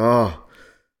 Oh,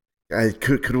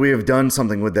 could we have done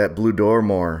something with that blue door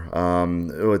more?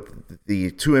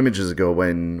 The 2 images ago,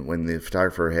 when the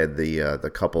photographer had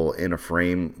the couple in a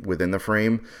frame within the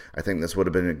frame, I think this would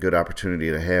have been a good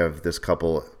opportunity to have this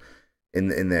couple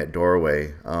in that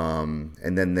doorway.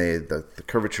 And then the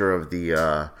curvature of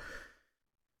the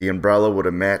umbrella would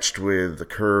have matched with the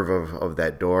curve of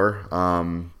that door.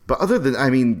 But other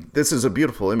than, this is a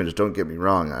beautiful image. Don't get me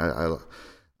wrong.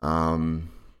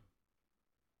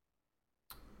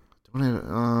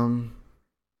 Can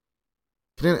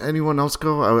anyone else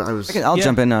go? I'll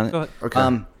jump in on it. Go ahead.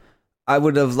 Okay. I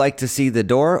would have liked to see the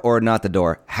door or not the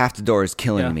door. Half the door is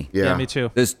killing me. Yeah, me too.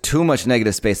 There's too much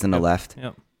negative space on the left.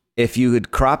 Yep. If you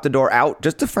could crop the door out,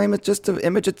 just to frame it, just the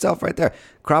image itself right there.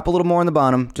 Crop a little more on the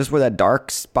bottom, just where that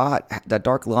dark spot, that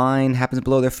dark line happens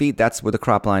below their feet. That's where the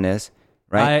crop line is,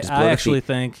 right? I actually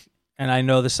think, and I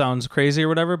know this sounds crazy or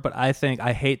whatever, but I think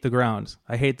I hate the ground.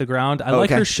 I hate the ground. I like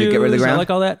her shoes. So get rid of the ground? I like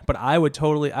all that, but I would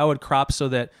crop so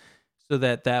that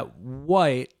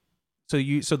white, so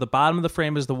the bottom of the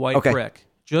frame is the white brick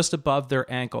just above their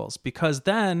ankles, because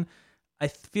then I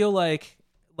feel like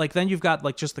like then you've got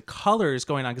like just the colors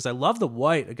going on, because I love the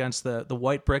white against the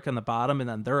white brick on the bottom, and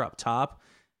then they're up top.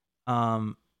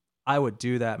 I would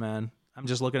do that, man. I'm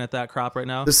just looking at that crop right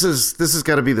now. This has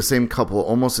got to be the same couple,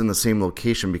 almost in the same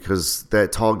location, because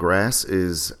that tall grass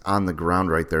is on the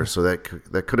ground right there. So that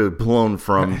could have blown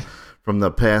from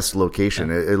the past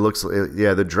location. It looks,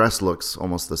 the dress looks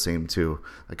almost the same too.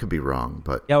 I could be wrong,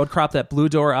 but yeah, I would crop that blue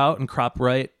door out and crop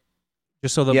right,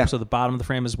 just so the bottom of the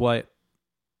frame is white.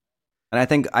 And I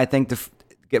think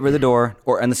get rid of the door,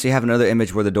 or unless you have another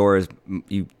image where the door is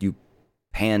you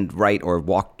panned right or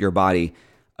walked your body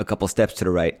a couple steps to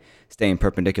the right, staying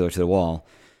perpendicular to the wall.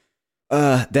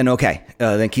 Then okay.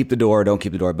 Then keep the door. Don't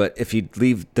keep the door. But if you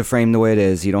leave the frame the way it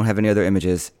is, you don't have any other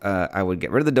images. I would get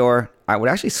rid of the door. I would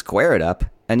actually square it up.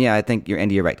 And yeah, I think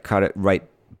you're right. Cut it right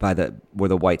by where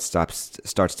the white starts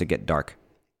to get dark.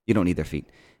 You don't need their feet.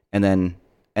 And then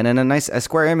a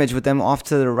square image with them off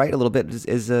to the right a little bit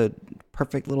is a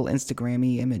perfect little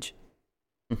Instagram-y image.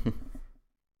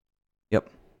 Yep.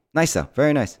 Nice though.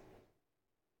 Very nice.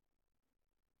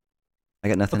 I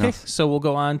got nothing else. So we'll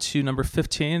go on to number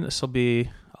 15.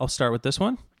 I'll start with this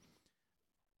one.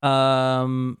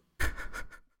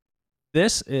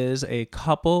 This is a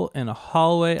couple in a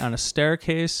hallway on a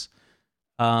staircase.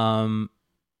 And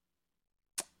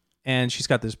she's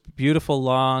got this beautiful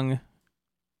long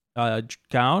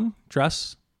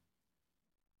dress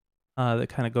that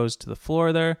kind of goes to the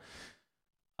floor there.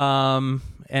 And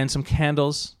some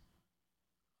candles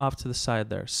off to the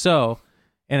side there. So,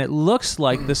 and it looks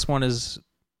like this one is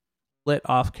lit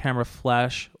off camera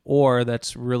flash, or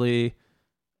that's really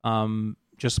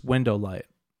just window light.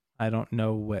 I don't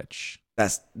know which.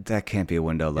 That can't be a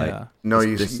window light. Yeah. No,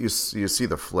 you see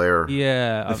the flare.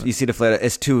 Yeah. You see the flare.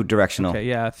 It's two directional. Okay,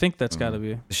 yeah, I think that's got to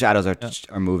be. The shadows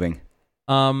are moving.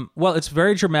 Well, it's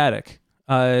very dramatic.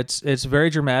 It's very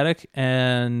dramatic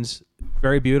and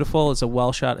very beautiful. It's a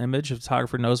well shot image. The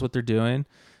photographer knows what they're doing.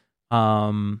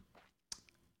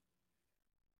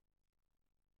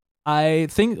 I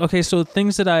think, so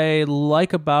things that I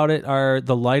like about it are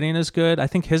the lighting is good. I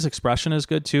think his expression is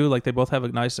good too. Like they both have a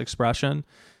nice expression.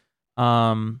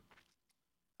 I'm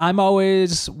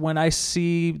always, when I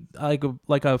see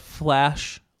like a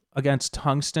flash against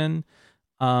tungsten,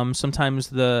 sometimes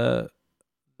the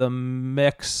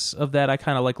mix of that, I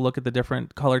kind of like look at the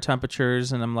different color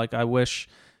temperatures, and I'm like, I wish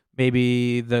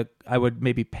I would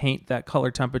maybe paint that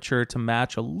color temperature to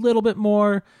match a little bit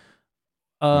more,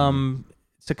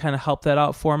 to kind of help that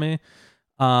out for me.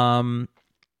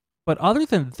 But other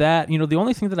than that, the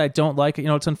only thing that I don't like,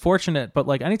 it's unfortunate, but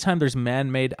like anytime there's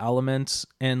man-made elements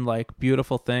in like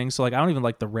beautiful things, so like I don't even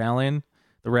like the railing,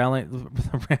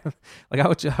 like I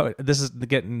would, this is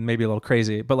getting maybe a little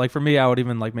crazy, but like for me, I would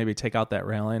even like maybe take out that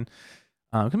railing.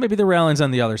 Maybe the railing's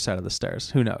on the other side of the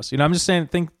stairs. Who knows? I'm just saying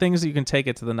things that you can take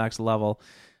it to the next level.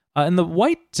 And the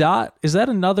white dot, is that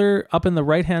another up in the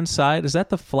right-hand side? Is that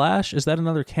the flash? Is that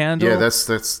another candle? Yeah, that's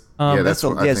what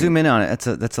I think. Zoom in on it.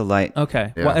 That's a light.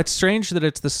 Okay. Yeah. Well, it's strange that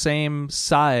it's the same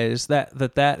size,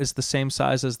 that is the same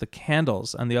size as the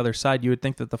candles on the other side. You would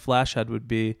think that the flash head would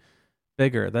be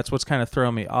bigger. That's what's kind of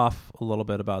throwing me off a little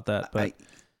bit about that. But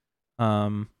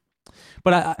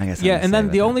I guess and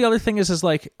then the only other thing is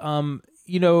like,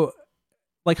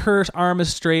 like her arm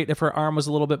is straight. If her arm was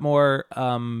a little bit more,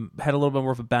 had a little bit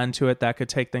more of a bend to it, that could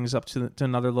take things up to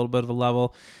another little bit of a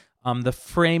level. The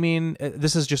framing,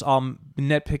 this is just all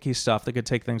nitpicky stuff that could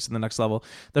take things to the next level.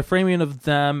 The framing of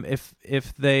them, if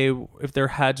their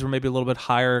heads were maybe a little bit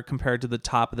higher compared to the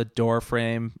top of the door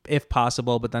frame, if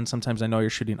possible, but then sometimes I know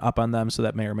you're shooting up on them, so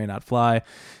that may or may not fly.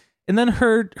 And then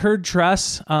her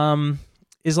dress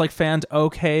is like fanned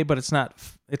okay, but it's not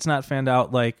fanned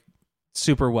out like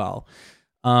super well.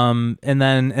 And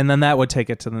then that would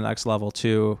take it to the next level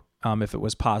too, if it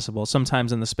was possible.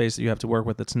 Sometimes in the space that you have to work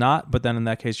with, it's not, but then in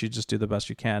that case, you just do the best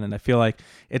you can. And I feel like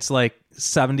it's like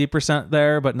 70%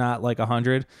 there, but not like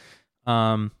 100.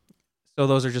 So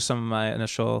those are just some of my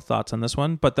initial thoughts on this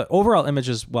one, but the overall image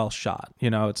is well shot.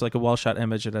 It's like a well shot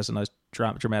image. It has a nice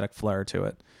dramatic flair to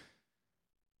it.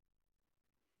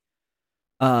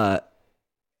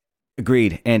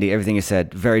 Agreed, Andy. Everything you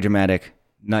said, very dramatic,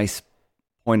 nice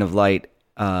point of light.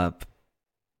 I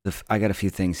got a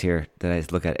few things here that I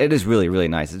look at. It is really, really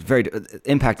nice. It's very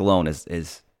impact alone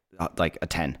is like a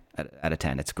 10 out of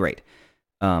 10. It's great.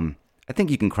 I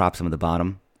think you can crop some of the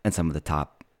bottom and some of the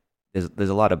top. There's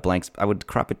a lot of blanks. I would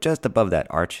crop it just above that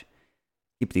arch,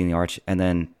 keep it in the arch, and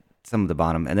then some of the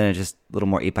bottom, and then it's just a little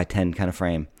more 8x10 kind of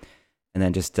frame, and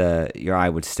then just your eye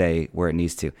would stay where it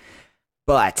needs to.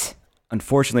 But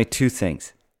unfortunately, two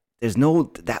things.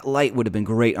 That light would have been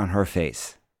great on her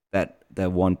face.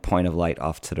 That one point of light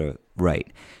off to the right.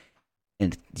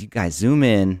 And you guys zoom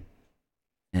in,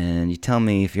 and you tell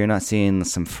me if you're not seeing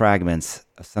some fragments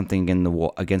of something in the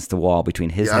wall, against the wall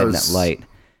between his head and that light.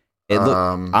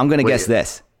 I'm going to guess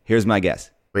this. Here's my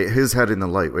guess. Wait, his head in the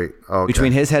light. Wait. Oh, okay.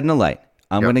 Between his head and the light,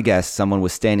 I'm going to guess someone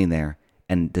was standing there,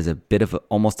 and there's a bit of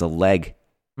almost a leg.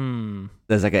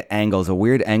 There's like an angle. There's a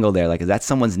weird angle there. Like, is that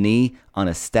someone's knee on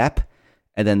a step?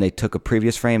 And then they took a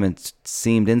previous frame and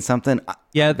seamed in something.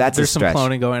 Yeah, that's there's a stretch.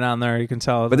 some cloning going on there. You can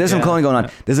tell. But there's some cloning going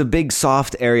on. There's a big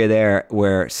soft area there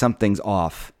where something's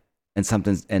off, and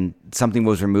something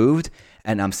was removed,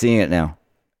 and I'm seeing it now.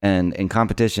 And in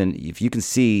competition, if you can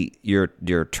see your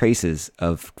traces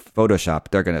of Photoshop,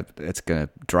 it's gonna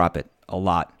drop it a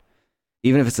lot.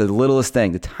 Even if it's the littlest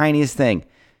thing, the tiniest thing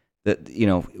that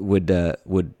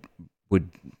would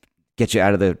get you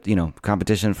out of the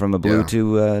competition from a blue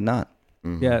to not.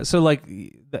 Mm-hmm. Yeah, so like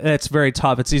it's very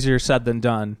tough. It's easier said than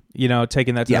done,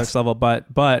 taking that to the next level. But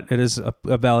it is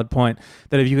a valid point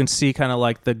that if you can see kind of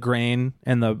like the grain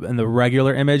and the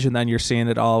regular image, and then you're seeing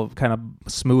it all kind of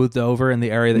smoothed over in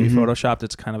the area that you photoshopped,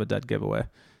 it's kind of a dead giveaway.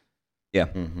 Yeah.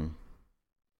 Mm-hmm.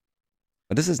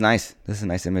 But this is nice. This is a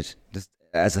nice image. Just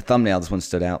as a thumbnail, this one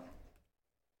stood out.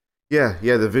 Yeah,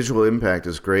 the visual impact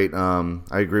is great. I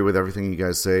agree with everything you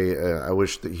guys say. I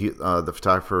wish that the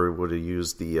photographer would have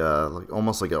used the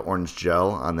almost like an orange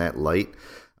gel on that light.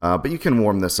 But you can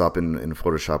warm this up in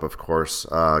Photoshop, of course.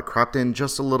 Cropped in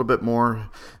just a little bit more.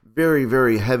 Very,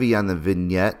 very heavy on the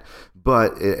vignette,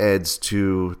 but it adds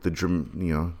to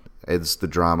adds the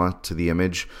drama to the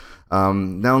image.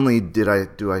 Not only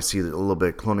do I see a little bit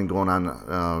of cloning going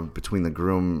on between the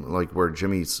groom, like where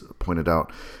Jimmy's pointed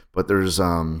out, but there's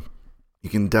you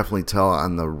can definitely tell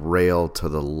on the rail to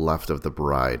the left of the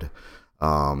bride.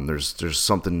 There's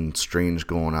something strange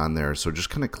going on there. So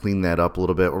just kind of clean that up a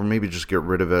little bit, or maybe just get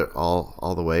rid of it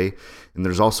all the way. And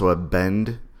there's also a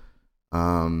bend,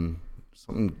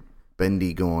 something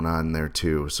bendy going on there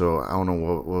too. So I don't know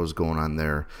what was going on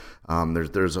there.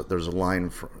 There's a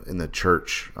line in the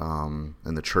church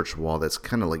wall that's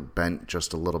kind of like bent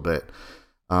just a little bit.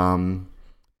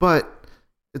 But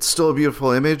it's still a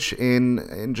beautiful image,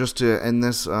 and just to end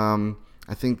this, I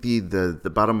think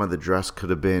the bottom of the dress could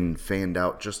have been fanned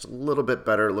out just a little bit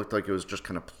better. It looked like it was just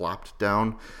kind of plopped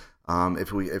down.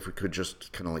 If we could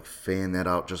just kind of like fan that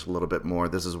out just a little bit more.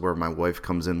 This is where my wife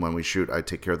comes in when we shoot. I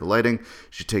take care of the lighting.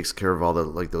 She takes care of all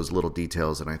the those little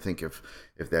details. And I think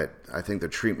I think the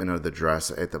treatment of the dress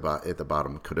at the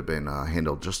bottom could have been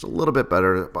handled just a little bit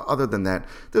better. But other than that,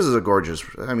 this is a gorgeous.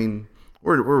 I mean,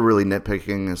 we're really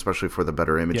nitpicking, especially for the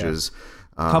better images.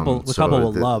 Yeah. The couple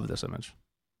will love this image.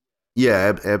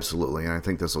 Yeah, absolutely, and I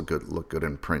think this will look good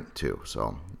in print too.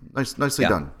 So nicely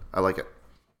done. I like it.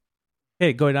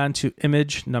 Okay, going on to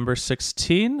image number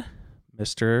 16,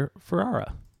 Mr.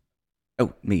 Ferrara.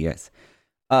 Oh, me, yes.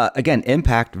 Again,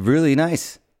 impact, really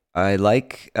nice. I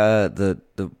like the.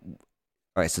 All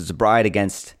right, so it's a bride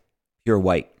against pure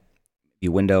white. The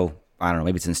window, I don't know,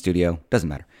 maybe it's in the studio. Doesn't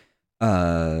matter.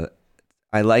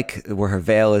 I like where her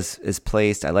veil is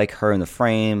placed. I like her in the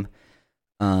frame.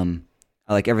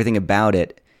 I like everything about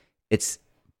it. It's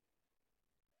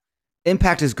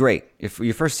impact is great. If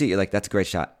you first see it, you're like, that's a great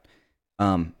shot.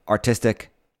 Artistic,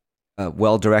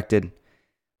 well directed.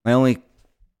 My only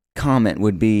comment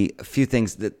would be a few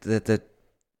things that the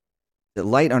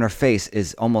light on her face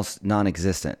is almost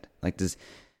non-existent. Like this,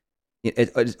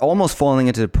 it's almost falling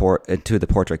into the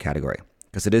portrait category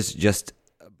because it is just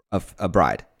a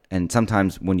bride. And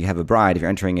sometimes when you have a bride, if you're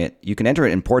entering it, you can enter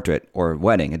it in portrait or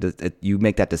wedding. You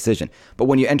make that decision. But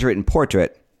when you enter it in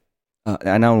portrait,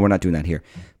 I know we're not doing that here,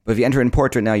 but if you enter it in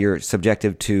portrait, now you're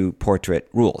subjective to portrait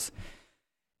rules.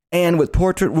 And with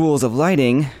portrait rules of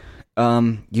lighting,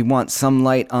 you want some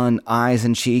light on eyes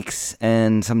and cheeks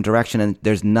and some direction, and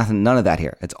there's none of that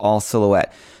here. It's all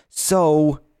silhouette.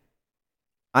 So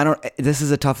this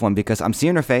is a tough one because I'm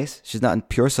seeing her face. She's not in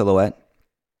pure silhouette.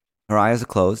 Her eyes are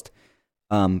closed.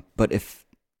 But if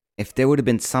there would have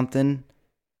been something,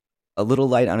 a little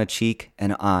light on a cheek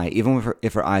and an eye, even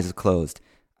if her eyes are closed,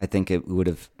 I think it would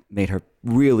have made her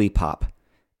really pop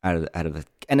out of it.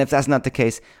 And if that's not the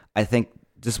case, I think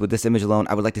just with this image alone,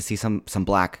 I would like to see some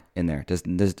black in there.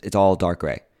 It's all dark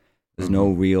gray. There's no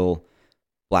real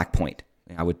black point.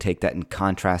 I would take that and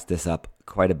contrast this up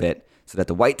quite a bit so that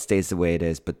the white stays the way it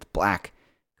is, but the black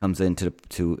comes into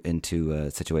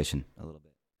a situation a little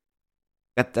bit.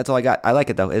 That's all I got. I like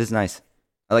it though. It is nice.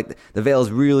 I like the veil is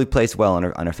really placed well on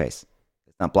her face.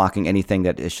 It's not blocking anything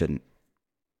that it shouldn't,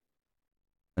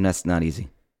 and that's not easy.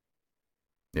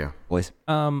 Yeah, boys.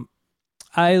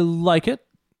 I like it.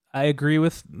 I agree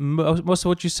with most of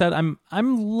what you said. I'm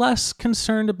less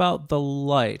concerned about the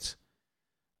light.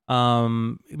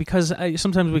 Because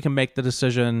sometimes we can make the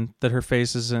decision that her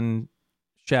face is in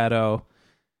shadow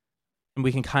and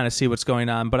we can kind of see what's going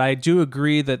on. But I do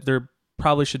agree that there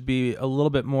probably should be a little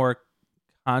bit more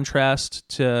contrast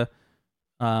to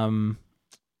kind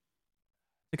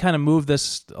of move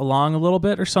this along a little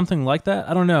bit or something like that.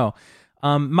 I don't know.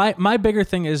 My bigger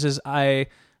thing is I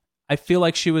feel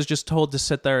like she was just told to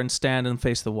sit there and stand and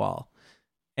face the wall.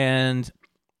 And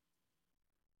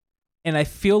I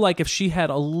feel like if she had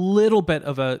a little bit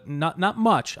of a, not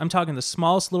much, I'm talking the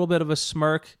smallest little bit of a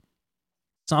smirk,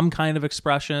 some kind of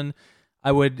expression,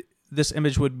 this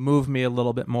image would move me a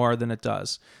little bit more than it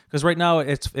does. Because right now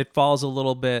it falls a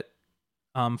little bit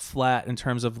flat in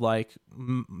terms of like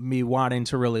me wanting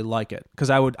to really like it. Because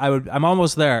I'm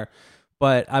almost there,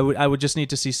 but I would just need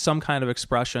to see some kind of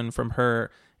expression from her,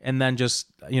 and then just,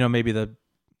 maybe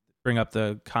bring up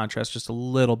the contrast just a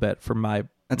little bit for my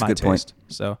That's a my good point. taste.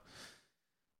 So,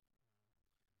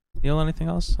 Neil, anything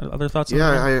else? Other thoughts? Yeah,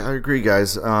 on that? I agree,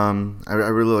 guys. I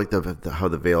really like how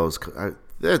the veil is.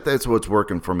 That's what's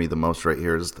working for me the most right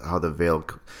here, is how the veil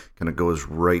kind of goes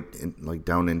right in, like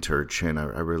down into her chin. I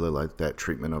really like that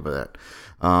treatment of that.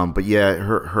 But yeah,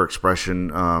 her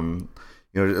expression.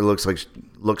 It looks like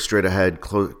look straight ahead,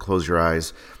 close your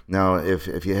eyes. Now,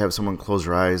 if you have someone close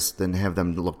their eyes, then have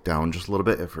them look down just a little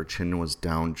bit. If her chin was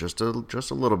down just a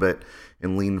little bit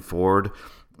and lean forward.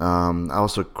 I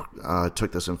also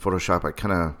took this in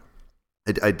Photoshop.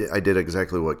 I did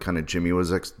exactly what kind of Jimmy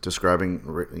was describing.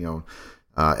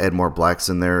 Add more blacks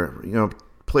in there.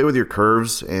 Play with your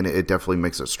curves, and it definitely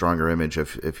makes a stronger image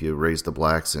if you raise the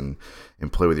blacks and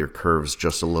play with your curves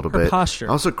just a little bit. Posture.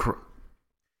 Also,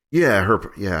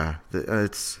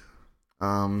 it's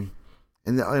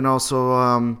and also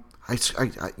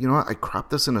I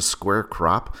cropped this in a square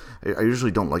crop. I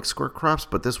usually don't like square crops,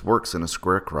 but this works in a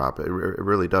square crop. It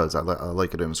really does. I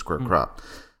like it in a square crop.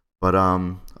 But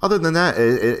other than that,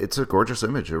 it's a gorgeous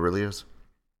image. It really is.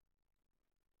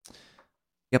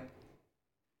 Yep.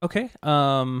 Okay.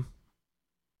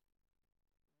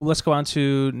 Let's go on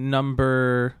to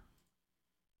number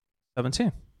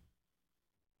 17.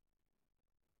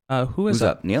 Who is Who's that?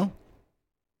 up, Neil?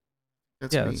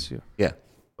 That's Yeah, me. that's you. Yeah.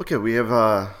 Okay, we have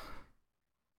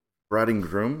bride and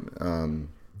groom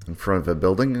in front of a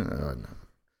building, an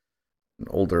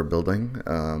older building,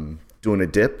 doing a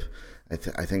dip.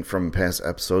 I think from past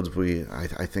episodes,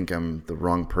 I think I'm the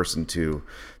wrong person to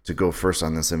go first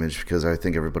on this image, because I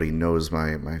think everybody knows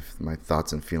my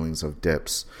thoughts and feelings of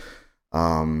dips.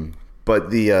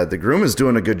 But the groom is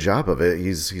doing a good job of it.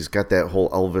 He's got that whole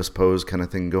Elvis pose kind of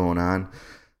thing going on.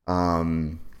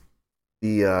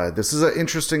 This is an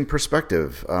interesting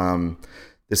perspective.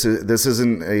 This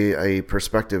isn't a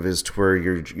perspective as to where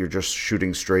you're just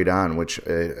shooting straight on, which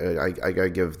I gotta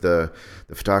give the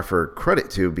photographer credit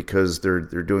to, because they're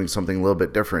doing something a little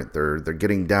bit different. They're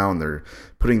getting down. They're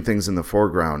putting things in the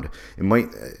foreground. It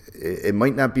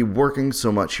might not be working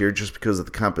so much here just because of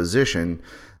the composition,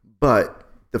 but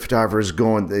the photographer is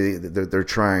going. They're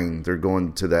trying. They're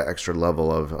going to that extra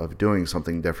level of doing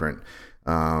something different.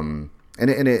 And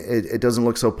it doesn't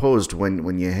look so posed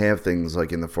when you have things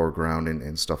like in the foreground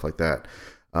and stuff like that.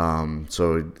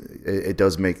 So it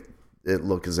does make it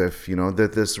look as if,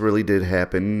 that this really did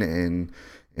happen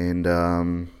and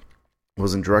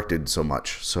wasn't directed so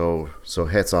much. So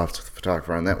hats off to the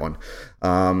photographer on that one.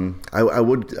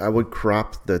 I would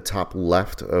crop the top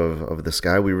left of the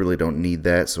sky. We really don't need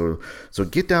that. So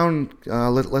get down.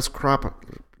 Let's crop.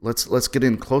 Let's get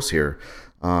in close here.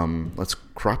 Let's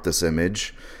crop this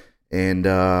image. And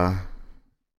I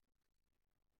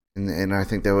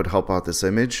think that would help out this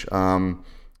image. My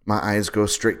eyes go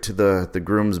straight to the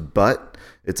groom's butt.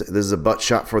 This is a butt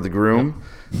shot for the groom.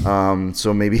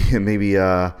 So maybe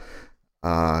had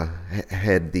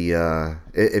the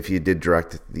if you did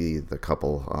direct the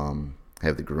couple,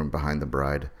 have the groom behind the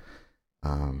bride.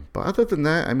 But other than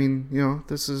that, I mean,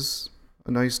 this is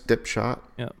a nice dip shot.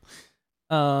 Yeah.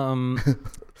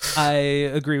 I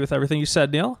agree with everything you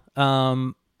said, Neil.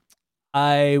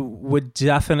 I would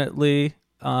definitely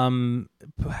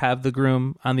have the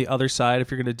groom on the other side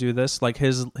if you're going to do this. Like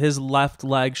his left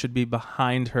leg should be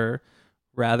behind her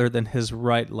rather than his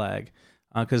right leg,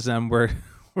 because then we're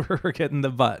getting the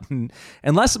butt. And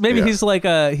unless maybe he's like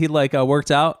he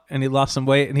worked out and he lost some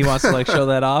weight and he wants to like show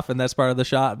that off, and that's part of the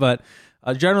shot. But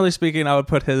generally speaking, I would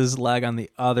put his leg on the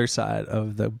other side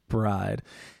of the bride.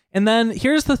 And then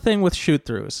here's the thing with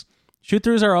shoot-throughs.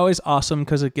 Shoot-throughs are always awesome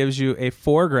because it gives you a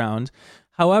foreground.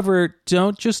 However,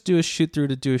 don't just do a shoot-through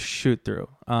to do a shoot-through.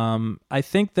 I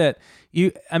think that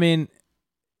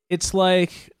it's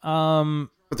like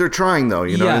But they're trying though,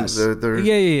 you know. Yes. They're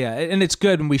Yeah, and it's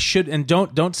good, and we should, and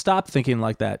don't stop thinking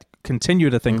like that. Continue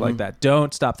to think like that.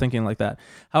 Don't stop thinking like that.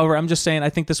 However, I'm just saying, I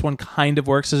think this one kind of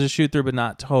works as a shoot through, but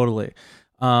not totally.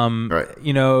 Right.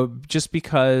 You know, just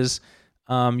because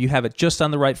you have it just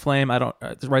on the right flame,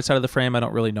 the right side of the frame. I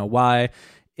don't really know why.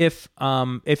 If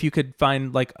you could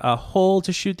find like a hole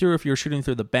to shoot through, if you were shooting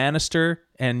through the banister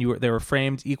and they were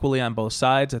framed equally on both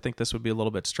sides, I think this would be a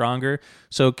little bit stronger.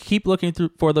 So keep looking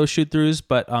for those shoot throughs,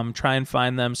 but try and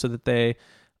find them so that they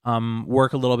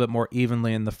work a little bit more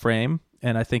evenly in the frame.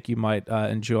 And I think you might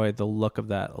enjoy the look of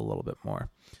that a little bit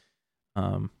more.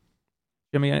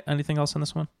 Jimmy, anything else on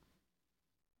this one?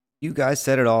 You guys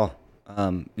said it all.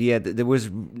 There was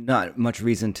not much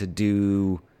reason to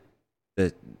do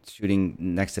the shooting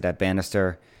next to that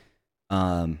banister.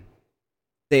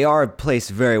 They are placed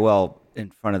very well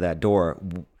in front of that door.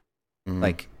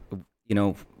 Like, you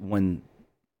know, when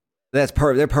they're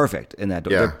perfect in that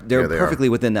door. Yeah, they're they perfectly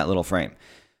within that little frame.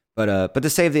 But to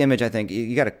save the image, I think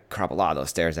you got to crop a lot of those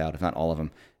stairs out, if not all of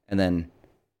them, and then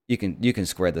you can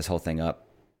square this whole thing up.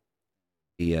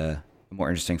 Be a more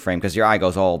interesting frame because your eye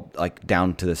goes all like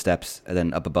down to the steps and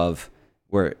then up above,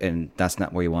 and that's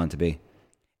not where you want it to be.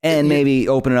 And maybe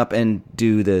open it up and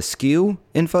do the skew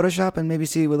in Photoshop and maybe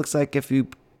see what it looks like if you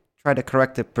try to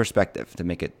correct the perspective to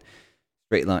make it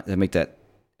straight line, to make that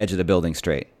edge of the building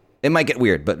straight. It might get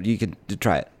weird, but you can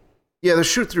try it. Yeah, the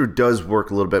shoot through does work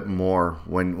a little bit more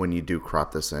when you do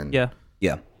crop this in. Yeah.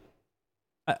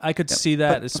 I could see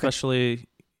that, But, especially.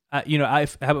 You know, I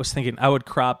was thinking I would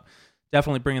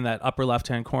definitely bring in that upper left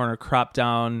hand corner, crop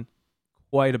down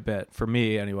quite a bit for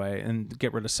me anyway, and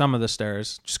get rid of some of the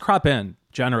stairs. Just crop in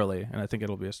generally, and I think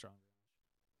it'll be a strong.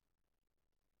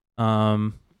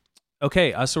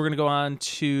 Okay, so we're gonna go on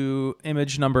to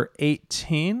image number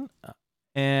 18,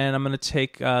 and I'm gonna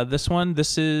take this one.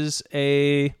 This is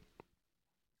a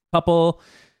couple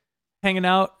hanging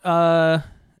out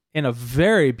in a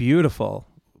very beautiful,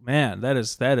 man, that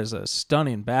is a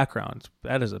stunning background.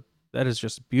 That is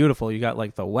just beautiful. You got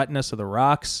like the wetness of the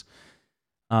rocks.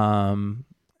 Yeah,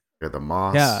 the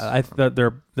moss. Yeah,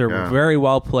 they're very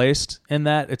well placed in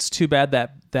that. It's too bad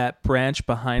that branch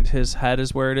behind his head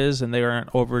is where it is, and they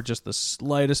aren't over just the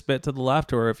slightest bit to the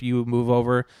left. Or if you move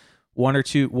over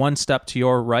one step to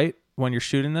your right when you're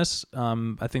shooting this,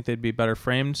 I think they'd be better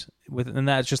framed within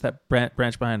that. It's just that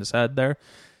branch behind his head there.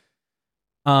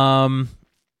 What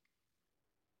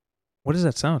does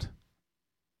that sound?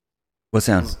 What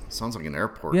sound? Sounds like an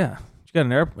airport. Yeah, you got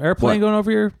an airplane going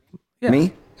over your. Yeah.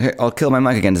 Me? Here, I'll kill my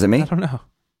mic again. Is it me? I don't know.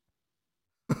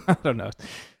 I don't know.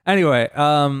 Anyway,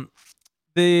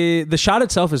 the shot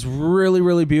itself is really,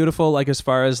 really beautiful. Like as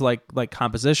far as like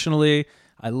compositionally,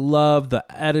 I love the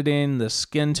editing. The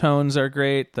skin tones are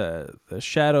great. The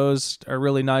shadows are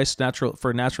really nice. Natural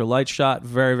light shot.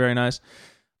 Very, very nice.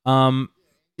 Yeah,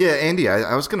 Andy,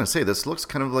 I was gonna say this looks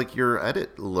kind of like your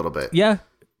edit a little bit. Yeah.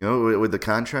 You know, with the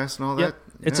contrast and all that.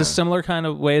 It's a similar kind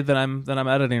of way that I'm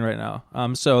editing right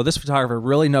now. So this photographer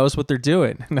really knows what they're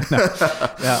doing. But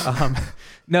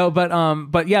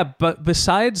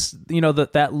besides, you know,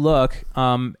 that look,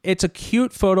 it's a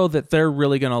cute photo that they're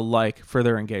really gonna like for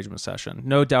their engagement session,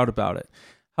 no doubt about it.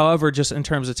 However, just in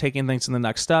terms of taking things to the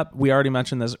next step, we already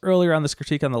mentioned this earlier on this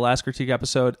critique on the last critique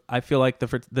episode. I feel like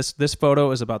this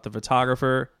photo is about the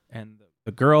photographer and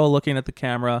the girl looking at the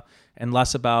camera, and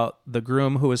less about the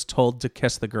groom who is told to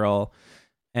kiss the girl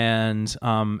and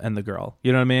the girl.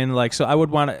 You know what I mean? Like, so I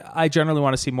generally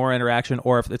want to see more interaction,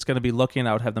 or if it's going to be looking,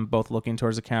 I would have them both looking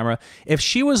towards the camera. If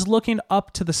she was looking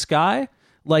up to the sky,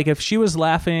 like if she was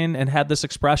laughing and had this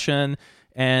expression,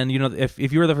 and you know, if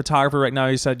you were the photographer right now,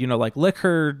 you said, you know, like lick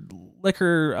her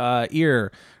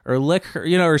ear or lick her,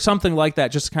 you know, or something like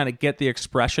that, just to kind of get the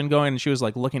expression going, and she was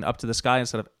like looking up to the sky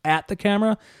instead of at the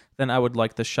camera, then I would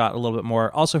like the shot a little bit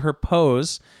more. Also, her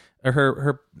pose or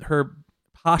her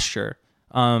posture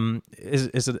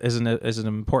is an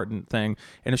important thing.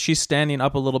 And if she's standing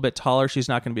up a little bit taller, she's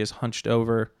not going to be as hunched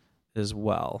over as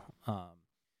well.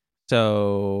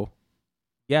 So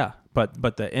yeah,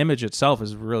 but the image itself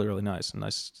is really, really nice.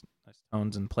 Nice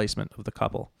tones and placement of the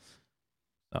couple.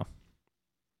 So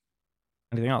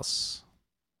anything else?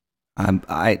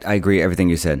 I agree everything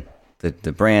you said.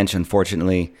 The branch,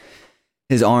 unfortunately,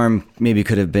 his arm maybe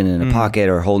could have been in a pocket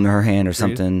or holding her hand or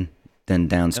something, then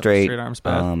down straight. Straight arm's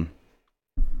bad.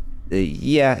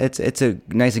 Yeah, it's a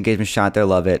nice engagement shot. They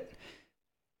love it.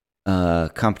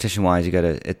 Competition wise,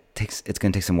 it's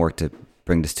gonna take some work to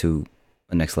bring this to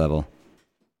a next level.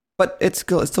 But it's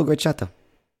still a great shot though.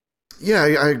 Yeah,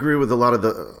 I agree with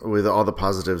with all the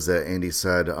positives that Andy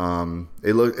said.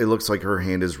 It looks like her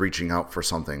hand is reaching out for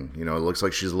something. You know, it looks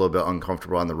like she's a little bit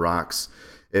uncomfortable on the rocks,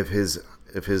 if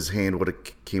his hand would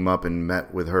have came up and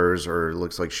met with hers, or it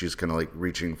looks like she's kind of like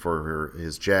reaching for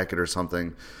his jacket or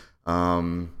something.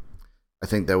 I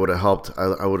think that would have helped.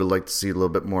 I would have liked to see a little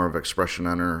bit more of expression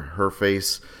on her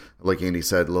face. Like Andy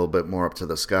said, a little bit more up to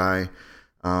the sky.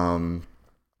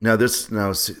 Now,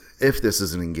 if this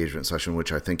is an engagement session,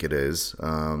 which I think it is,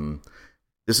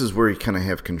 this is where you kind of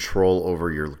have control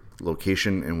over your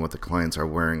location and what the clients are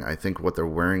wearing. I think what they're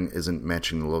wearing isn't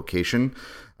matching the location.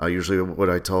 Usually what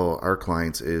I tell our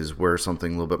clients is wear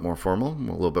something a little bit more formal,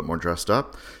 a little bit more dressed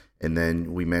up, and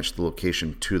then we match the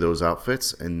location to those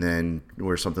outfits, and then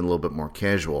wear something a little bit more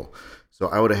casual. So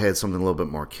I would have had something a little bit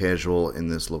more casual in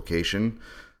this location.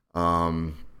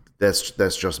 That's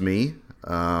just me.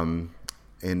 And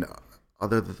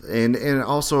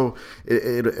also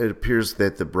it appears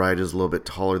that the bride is a little bit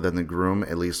taller than the groom,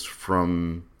 at least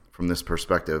from this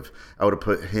perspective. I would have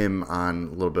put him on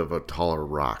a little bit of a taller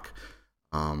rock.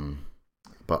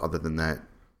 But other than that,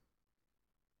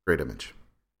 great image.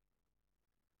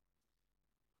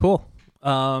 Cool.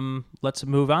 Let's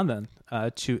move on then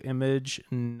to image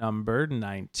number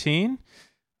 19.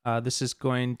 This is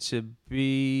going to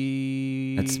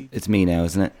be... It's me now,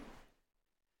 isn't it?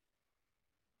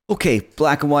 Okay,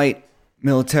 black and white,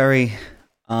 military,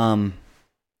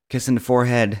 kissing the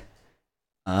forehead.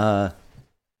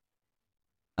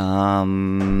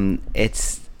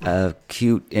 It's a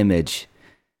cute image.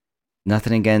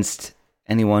 Nothing against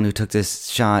anyone who took this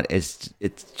shot. It's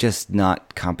just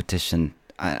not competition.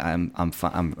 I'm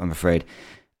afraid.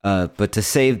 But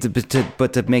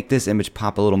to make this image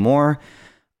pop a little more,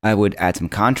 I would add some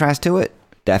contrast to it.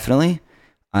 Definitely.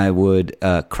 I would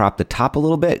crop the top a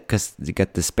little bit because you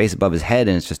get the space above his head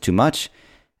and it's just too much.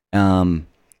 And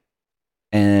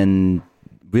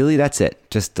really, that's it.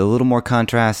 Just a little more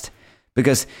contrast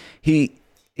because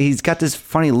he's got this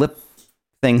funny lip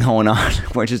thing going on,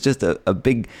 which is just a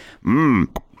big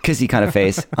kissy kind of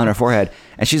face on her forehead,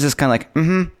 and she's just kind of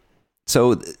like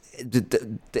So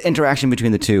the interaction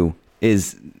between the two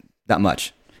is not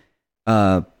much.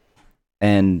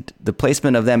 And the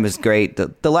placement of them is great.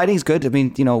 The lighting's good. I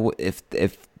mean, if the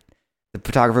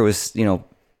photographer was,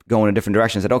 going a different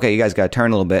direction, said, okay, you guys got to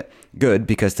turn a little bit, good,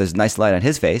 because there's nice light on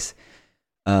his face.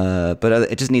 But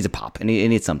it just needs a pop. It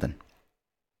needs something.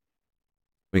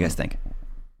 What do you guys think?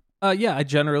 Yeah, I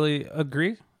generally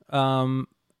agree.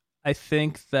 I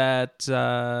think that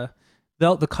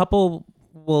the couple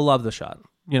will love the shot.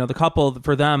 The couple,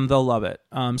 for them, they'll love it.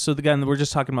 So again, we're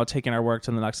just talking about taking our work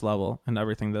to the next level and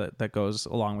everything that goes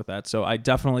along with that. So I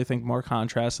definitely think more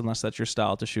contrast, unless that's your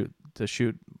style to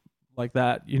shoot like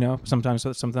that. Sometimes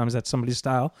that's somebody's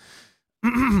style.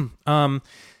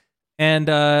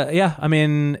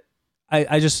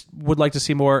 I just would like to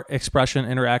see more expression,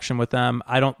 interaction with them.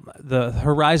 The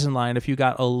horizon line, if you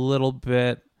got a little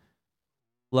bit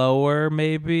lower,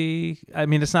 maybe. I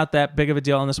mean, it's not that big of a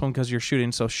deal on this one because you're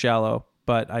shooting so shallow,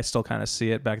 but I still kind of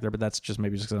see it back there, but that's just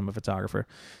maybe just because I'm a photographer.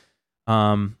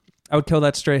 I would kill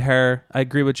that straight hair. I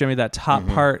agree with Jimmy, that top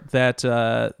part that's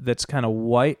kind of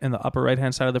white in the upper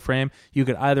right-hand side of the frame, you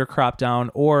could either crop down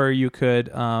or you could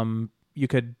match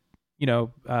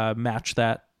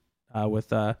that with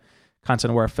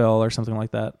content aware fill or something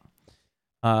like that.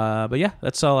 But yeah,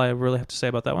 that's all I really have to say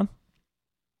about that one.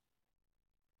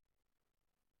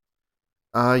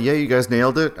 Yeah, you guys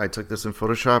nailed it. I took this in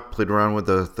Photoshop, played around with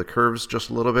the curves just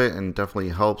a little bit, and definitely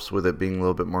helps with it being a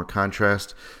little bit more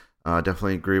contrast.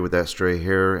 Definitely agree with that stray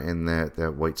hair and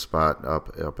that white spot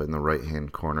up in the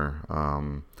right-hand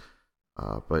corner.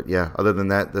 But yeah, other than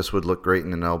that, this would look great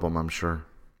in an album, I'm sure.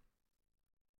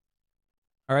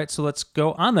 All right, so let's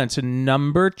go on then to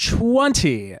number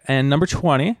 20. And number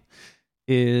 20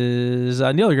 is...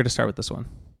 Neil, you're going to start with this one.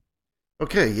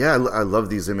 Okay, yeah, I love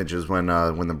these images when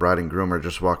the bride and groom are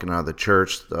just walking out of the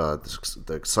church,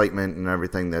 the excitement and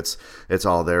everything. It's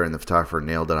all there, and the photographer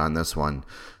nailed it on this one.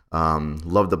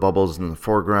 Love the bubbles in the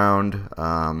foreground.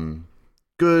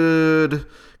 Good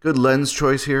lens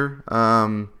choice here.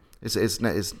 It's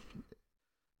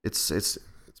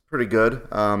pretty good.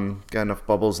 Got enough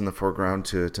bubbles in the foreground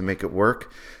to make it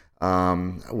work.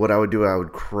 What I would do, I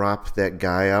would crop that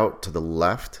guy out to the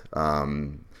left.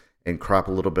 And crop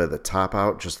a little bit of the top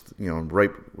out, just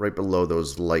right below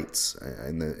those lights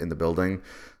in the building.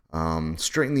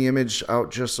 Straighten the image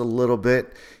out just a little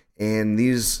bit, and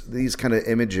these kind of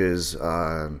images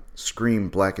scream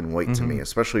black and white to me,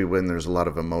 especially when there's a lot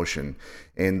of emotion.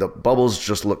 And the bubbles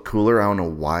just look cooler. I don't know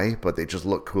why, but they just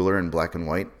look cooler in black and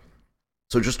white.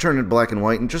 So just turn it black and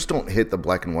white, and just don't hit the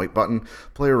black and white button.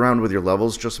 Play around with your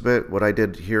levels just a bit. What I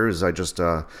did here is I just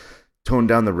tone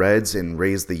down the reds and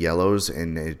raise the yellows,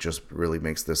 and it just really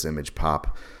makes this image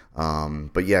pop.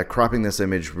 But yeah, cropping this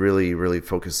image, really, really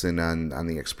focusing on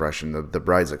the expression. The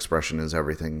bride's expression is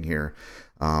everything here.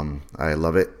 I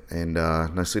love it, and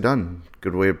nicely done.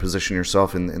 Good way to position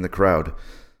yourself in the crowd.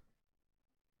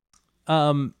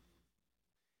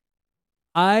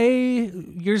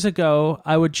 Years ago,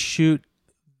 I would shoot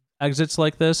exits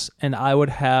like this, and I would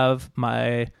have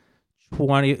my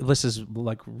 20. This is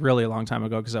like really a long time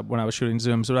ago because when I was shooting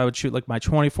zooms, but I would shoot like my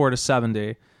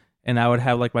 24-70, and I would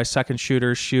have like my second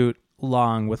shooter shoot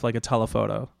long with like a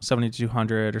telephoto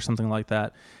 7200 or something like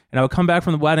that, and I would come back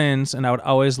from the weddings, and I would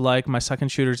always like my second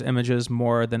shooter's images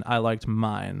more than I liked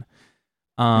mine.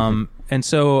 And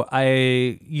so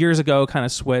I years ago kind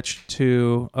of switched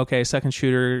to, okay, second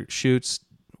shooter shoots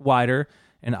wider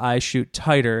and I shoot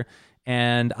tighter,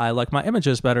 and I like my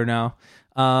images better now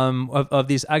of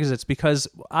these exits, because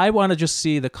I want to just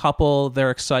see the couple, their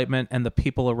excitement, and the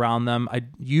people around them. I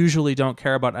usually don't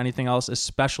care about anything else,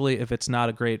 especially if it's not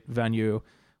a great venue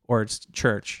or it's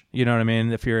church. You know what I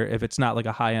mean? If it's not like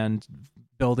a high-end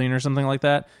building or something like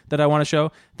that I want to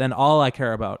show, then all I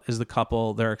care about is the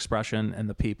couple, their expression, and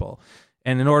the people.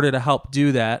 And in order to help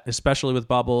do that, especially with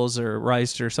bubbles or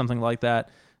rice or something like that,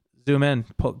 zoom in,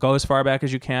 go as far back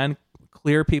as you can,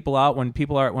 clear people out when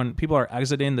people are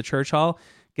exiting the church hall.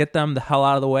 Get them the hell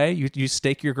out of the way. You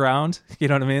stake your ground. You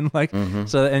know what I mean? Like,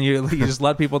 so, and you just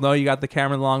let people know you got the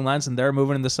camera and the long lens, and they're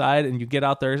moving in the side, and you get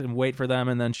out there and wait for them,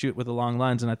 and then shoot with the long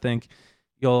lens. And I think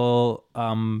you'll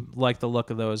like the look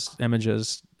of those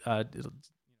images a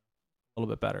little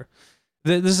bit better.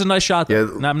 This is a nice shot,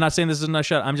 though. Yeah. I'm not saying this is a nice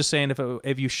shot. I'm just saying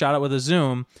if you shot it with a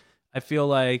zoom, I feel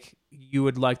like you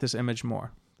would like this image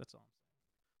more. That's all.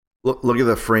 Look at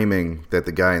the framing that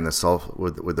the guy in the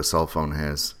with the cell phone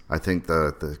has. I think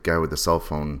the guy with the cell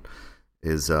phone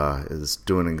is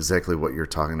doing exactly what you're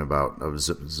talking about. Of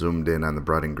zoomed in on the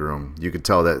bride and groom. You could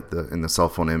tell that in the cell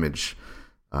phone image,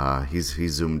 he's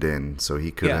zoomed in, so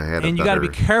he could have had. And you got to be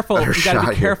careful. You got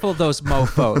to be careful of those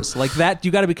mofo's like that.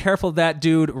 You got to be careful of that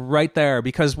dude right there,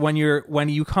 because when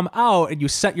you come out and you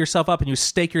set yourself up and you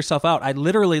stake yourself out, I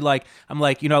literally I'm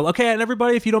like, okay, and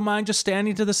everybody, if you don't mind just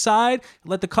standing to the side,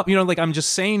 let the couple, I'm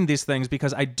just saying these things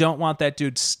because I don't want that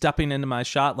dude stepping into my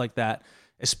shot like that,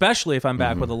 especially if I'm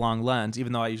back with a long lens,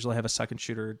 even though I usually have a second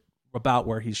shooter about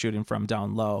where he's shooting from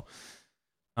down low.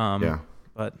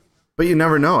 But you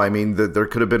never know. I mean, there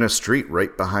could have been a street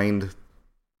right behind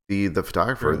the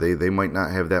photographer. Sure. They might not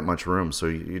have that much room, so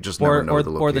you just never know the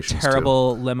locations. Or the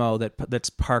terrible limo that's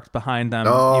parked behind them.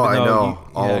 Oh, I know.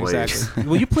 Always. Yeah, exactly.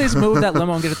 Will you please move that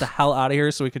limo and get it the hell out of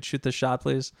here so we could shoot this shot,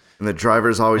 please? And the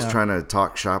driver's always trying to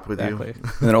talk shop with you. And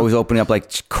then always opening up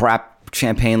like crap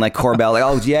champagne like Corbel. Like,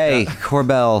 oh, yay,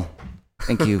 Corbel.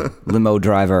 Thank you, limo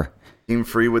driver. Team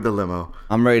free with the limo.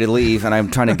 I'm ready to leave, and I'm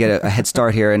trying to get a head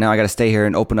start here, and now I got to stay here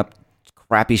and open up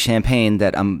crappy champagne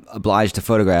that I'm obliged to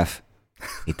photograph.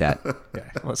 Eat that.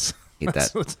 Eat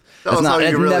that. That's not how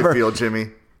you really feel,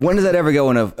 Jimmy. When does that ever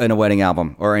go in a wedding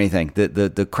album or anything?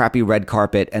 The crappy red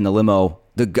carpet and the limo,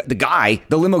 the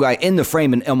limo guy in the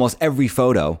frame in almost every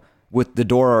photo with the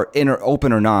door in or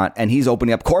open or not, and he's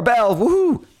opening up Corbel.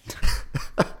 Woohoo!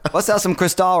 Let's have some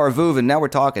Cristal or Vouv, and now we're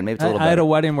talking. Maybe it's a little better. I had a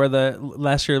wedding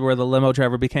last year where the limo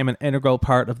driver became an integral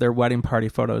part of their wedding party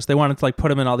photos. They wanted to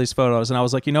put him in all these photos, and I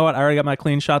was like, you know what? I already got my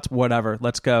clean shots. Whatever,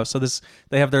 let's go. So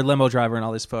they have their limo driver in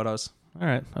all these photos. All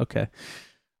right, okay.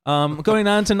 Going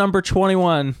on to number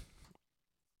 21.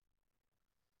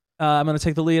 I'm going to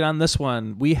take the lead on this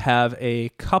one. We have a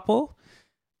couple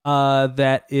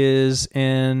that is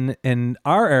in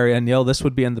our area, Neil. This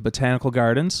would be in the Botanical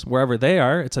Gardens, wherever they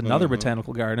are. It's another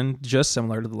botanical garden, just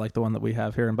similar to the one that we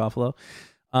have here in Buffalo.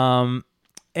 And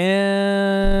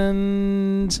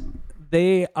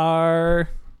they are,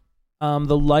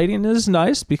 the lighting is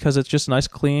nice because it's just nice,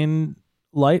 clean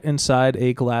light inside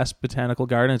a glass botanical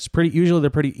garden. Usually they're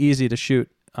pretty easy to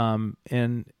shoot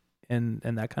in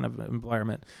that kind of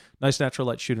environment. Nice natural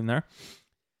light shooting there.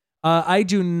 I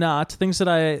do not. Things that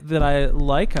I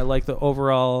like the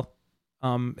overall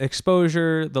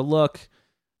exposure, the look.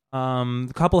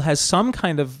 The couple has some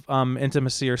kind of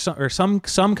intimacy or some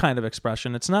kind of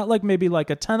expression. It's not like maybe like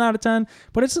a 10 out of 10,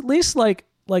 but it's at least like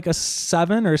a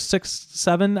 7 or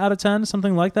 7 out of 10,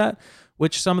 something like that.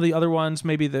 Which some of the other ones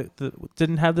maybe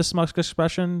didn't have this much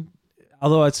expression,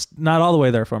 although it's not all the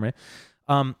way there for me.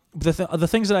 The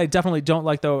things that I definitely don't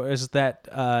like, though, is that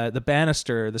the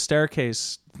banister, the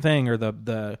staircase thing, or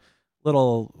the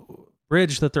little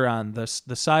bridge that they're on, the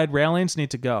side railings need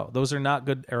to go. Those are not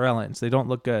good railings. They don't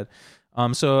look good.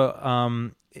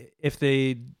 So if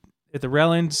the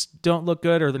railings don't look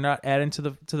good or they're not adding to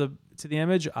the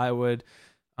image, I would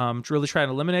to really try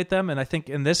and eliminate them. And I think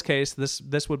in this case,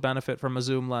 this would benefit from a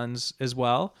zoom lens as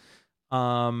well,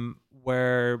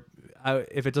 where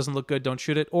if it doesn't look good, don't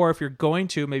shoot it. Or if you're going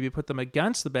to, maybe put them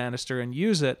against the banister and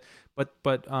use it,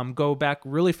 but go back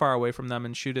really far away from them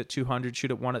and shoot at 200,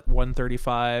 shoot at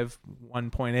 135,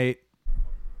 1.8,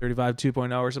 35,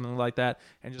 2.0 or something like that,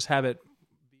 and just have it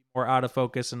be more out of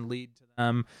focus and lead to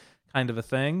them, kind of a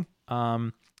thing.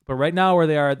 But right now where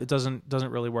they are, it doesn't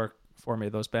really work for me,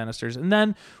 those banisters. And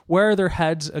then where are their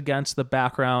heads against the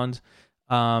background?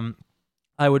 I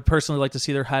would personally like to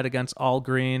see their head against all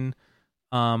green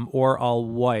or all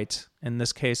white. In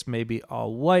this case, maybe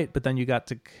all white, but then you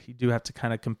do have to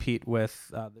kind of compete with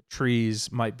the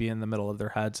trees might be in the middle of their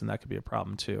heads, and that could be a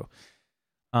problem too.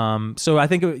 So I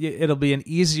think it'll be an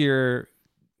easier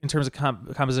in terms of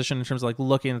composition, in terms of like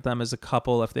looking at them as a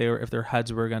couple if their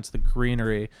heads were against the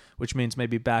greenery, which means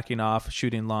maybe backing off,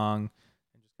 shooting long,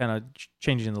 and just kind of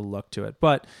changing the look to it.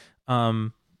 But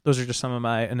those are just some of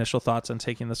my initial thoughts on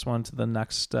taking this one to the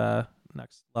next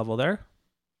level there.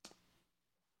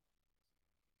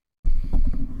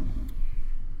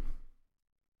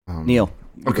 Neil,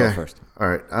 you okay. go first. All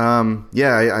right.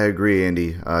 Yeah, I agree,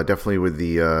 Andy. Definitely with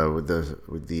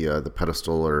the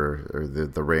pedestal or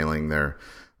the railing there.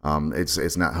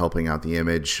 It's not helping out the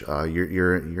image.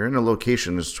 You're in a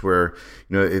location just where,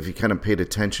 if you kind of paid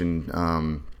attention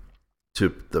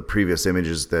to the previous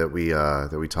images that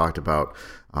we talked about,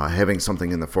 having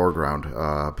something in the foreground,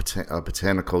 a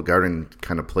botanical garden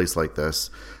kind of place like this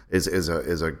is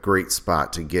a great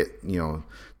spot to get,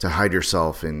 to hide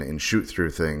yourself and shoot through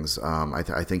things.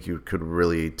 I think you could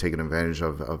really take an advantage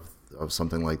of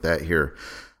something like that here.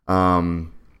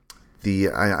 I'm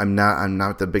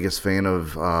not the biggest fan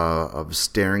of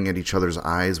staring at each other's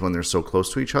eyes when they're so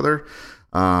close to each other.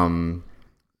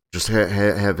 Just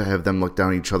have them look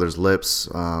down each other's lips.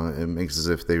 It makes as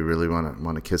if they really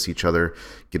want to kiss each other.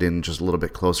 Get in just a little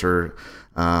bit closer.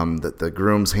 The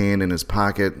groom's hand in his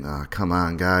pocket. Come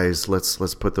on, guys,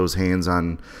 let's put those hands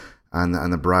on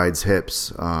the bride's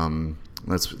hips.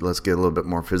 Let's get a little bit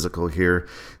more physical here.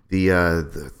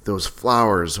 Those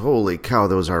flowers, holy cow,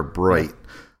 those are bright.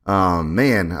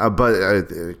 Man, but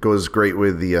it goes great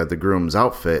with the groom's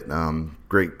outfit.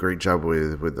 Great job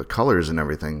with the colors and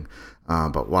everything.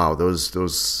 But wow,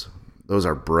 those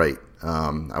are bright.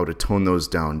 I would have toned those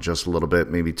down just a little bit,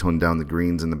 maybe toned down the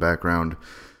greens in the background.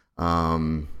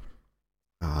 I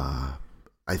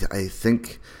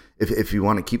think if you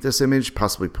want to keep this image,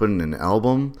 possibly put in an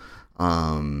album,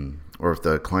 or if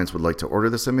the clients would like to order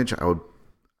this image, I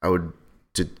would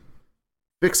to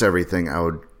fix everything, I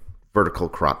would vertical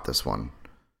crop this one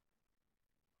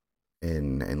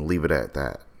and leave it at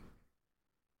that.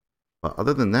 But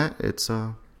other than that, it's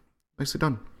nicely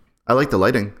done. I like the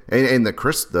lighting and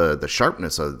the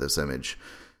sharpness of this image.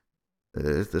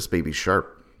 This baby's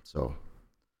sharp, so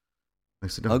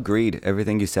nicely done. Agreed.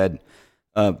 Everything you said.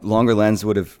 Longer lens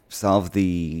would have solved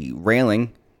the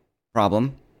railing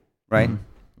problem, right?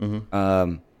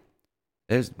 Mm-hmm.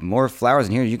 There's more flowers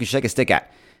in here you can shake a stick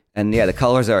at. And yeah, the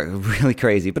colors are really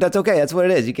crazy, but that's okay. That's what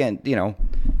it is. You can't,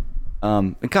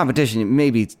 in competition,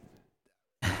 maybe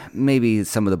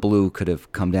some of the blue could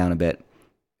have come down a bit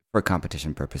for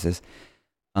competition purposes.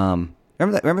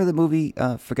 Remember the movie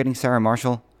Forgetting Sarah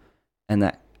Marshall, and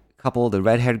that couple, the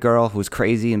redhead girl who was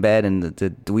crazy in bed, and the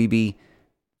dweeby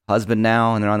husband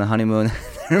now, and they're on the honeymoon.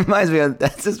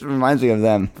 That just reminds me of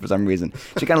them for some reason.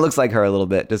 She kind of looks like her a little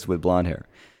bit, just with blonde hair.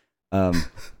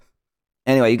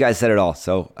 Anyway, you guys said it all,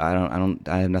 so I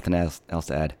have nothing else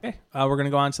to add. Okay, we're gonna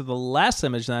go on to the last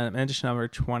image then, image number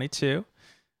 22.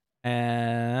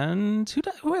 And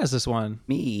who has this one?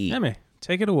 Me. Emmy,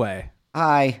 take it away.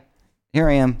 Hi, here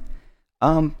I am.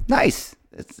 Nice.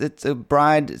 It's a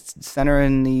bride center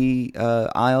in the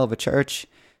aisle of a church.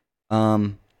 A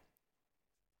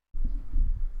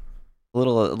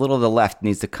little of the left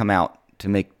needs to come out to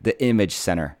make the image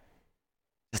center.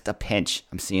 Just a pinch.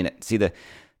 I'm seeing it. See the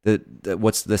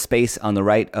what's the space on the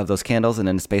right of those candles, and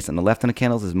then the space on the left of the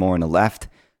candles is more on the left.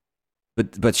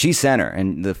 But she's center,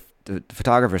 and the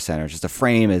photographer's center. Just the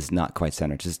frame is not quite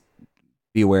center. Just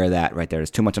be aware of that right there. There's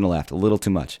too much on the left. A little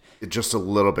too much. Just a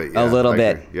little bit. Yeah, a little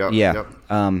bit. Yep, yeah.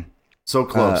 Yep. So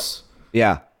close.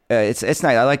 Yeah. It's nice.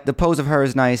 I like the pose of her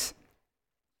is nice.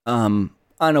 I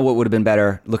don't know what would have been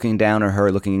better, looking down or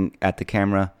her looking at the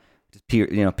camera, just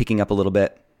peeking up a little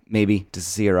bit, maybe just to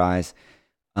see her eyes.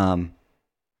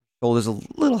 Shoulder's a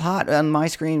little hot on my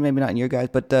screen, maybe not in your guys,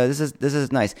 but this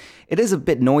is nice. It is a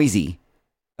bit noisy.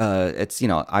 It's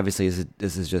obviously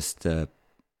this is just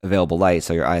available light,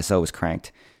 so your ISO is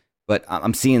cranked, but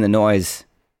I'm seeing the noise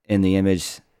in the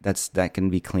image. That can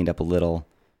be cleaned up a little,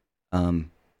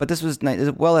 but but this was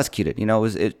nice, well executed. You know,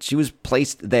 she was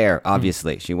placed there.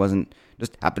 Obviously, she wasn't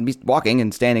just happened to be walking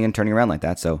and standing and turning around like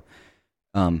that. So,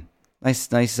 nice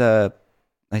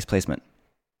placement.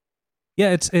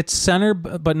 Yeah, it's center,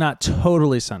 but not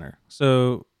totally center.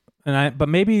 So, but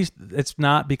maybe it's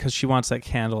not because she wants that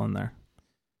candle in there.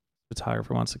 The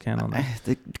photographer wants the candle in there.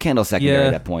 The candle's secondary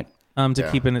at that point.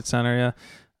 Keep it center.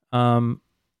 Yeah.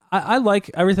 I like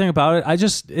everything about it.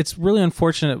 It's really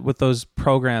unfortunate with those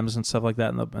programs and stuff like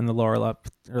that in the lower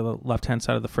left or the left hand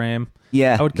side of the frame.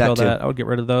 Yeah, I would kill that. I would get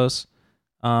rid of those.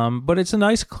 But it's a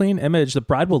nice, clean image. The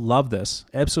bride will love this.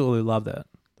 Absolutely love that.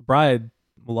 The bride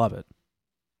will love it.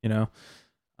 You know,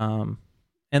 and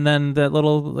then they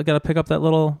got to pick up that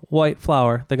little white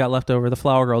flower that got left over. The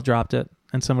flower girl dropped it,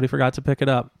 and somebody forgot to pick it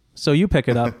up. So you pick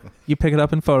it up. You pick it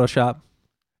up in Photoshop.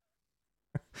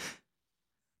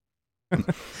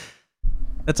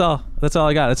 That's all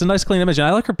I got. It's a nice, clean image, and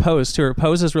I like her pose too. Her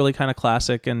pose is really kind of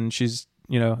classic, and she's,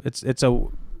 you know, it's a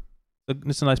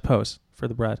nice pose for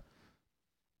the bride.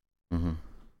 Mm-hmm.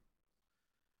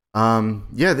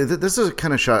 This is a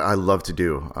kind of shot I love to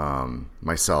do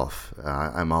myself.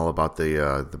 I'm all about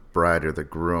the bride or the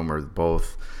groom or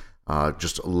both,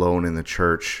 just alone in the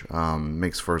church.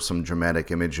 Makes for some dramatic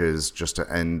images just to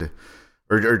end,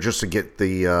 or just to get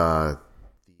the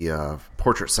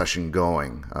portrait session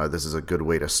going. This is a good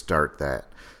way to start that.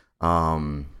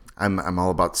 I'm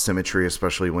all about symmetry,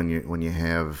 especially when you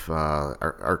have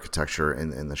architecture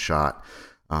in the shot.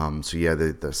 So yeah,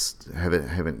 have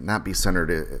it not be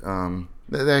centered.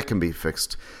 That can be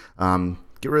fixed.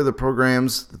 Get rid of the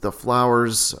programs, the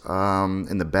flowers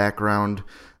in the background.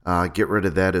 Get rid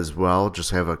of that as well.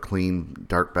 Just have a clean,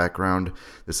 dark background.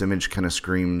 This image kind of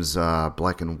screams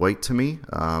black and white to me,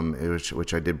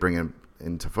 which I did bring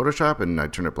into Photoshop, and I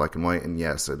turned it black and white. And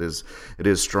yes, it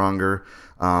is stronger.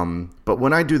 But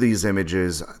when I do these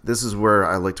images, this is where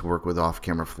I like to work with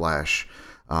off-camera flash.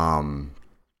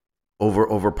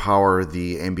 Overpower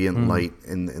the ambient light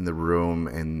in the room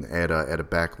and add a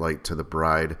backlight to the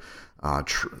bride,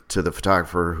 to the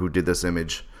photographer who did this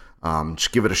image.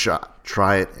 Just give it a shot,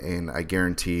 try it, and I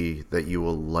guarantee that you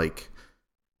will like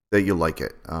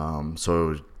it.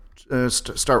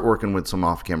 Start working with some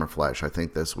off-camera flash. I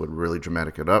think this would really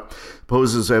dramatic it up.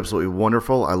 Pose is absolutely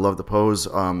wonderful. I love the pose.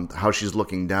 How she's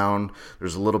looking down.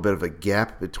 There's a little bit of a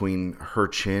gap between her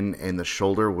chin and the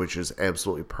shoulder, which is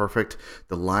absolutely perfect.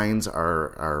 The lines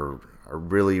are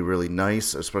really, really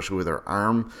nice, especially with her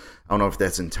arm. I don't know if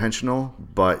that's intentional,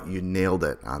 but you nailed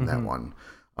it on that one.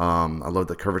 I love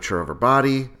the curvature of her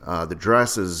body. The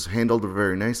dress is handled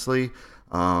very nicely.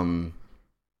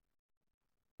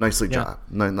 Nicely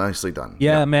done.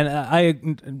 Yeah, man. I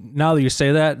now that you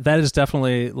say that is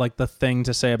definitely like the thing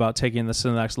to say about taking this to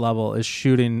the next level is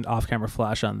shooting off-camera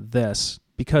flash on this,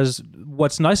 because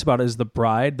what's nice about it is the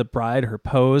bride, her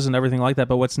pose and everything like that.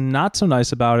 But what's not so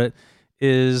nice about it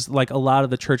is like a lot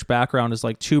of the church background is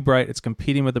like too bright. It's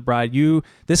competing with the bride.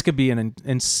 This could be an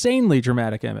insanely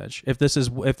dramatic image if this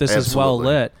is well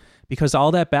lit, because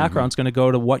all that background's going to go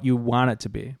to what you want it to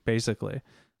be, basically.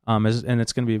 And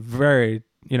it's going to be very,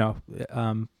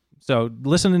 so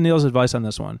listen to Neil's advice on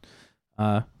this one.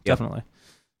 Definitely.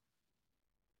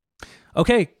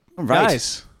 Okay, right.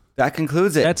 Guys. That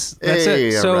concludes it. That's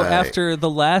it. So after the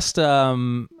last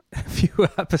few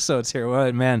episodes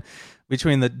here, man,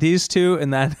 between these two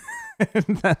and that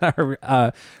and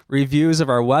our reviews of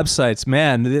our websites,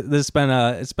 man, it's been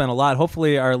a lot.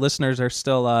 Hopefully our listeners are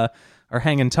still are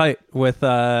hanging tight with,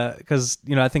 because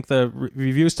I think the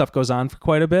review stuff goes on for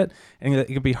quite a bit, and it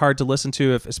can be hard to listen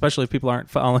to especially if people aren't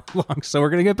following along. So we're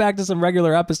gonna get back to some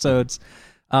regular episodes,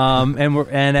 and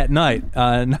at night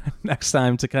next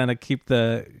time to kind of keep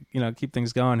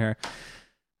things going here.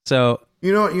 So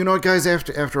you know, guys,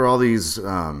 after all these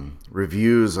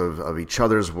reviews of each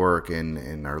other's work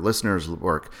and our listeners'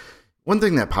 work, one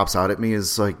thing that pops out at me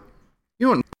is like, you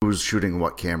don't know who's shooting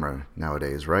what camera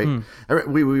nowadays, right?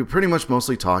 We pretty much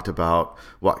mostly talked about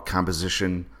what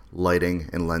composition, lighting,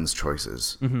 and lens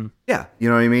choices. Mm-hmm. Yeah. You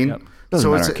know what I mean? Yep.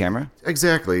 Doesn't matter camera.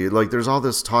 Exactly. Like there's all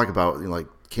this talk about like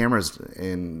cameras,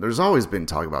 and there's always been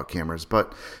talk about cameras,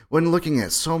 but when looking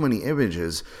at so many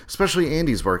images, especially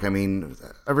Andy's work, I mean,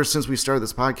 ever since we started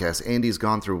this podcast, Andy's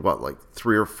gone through like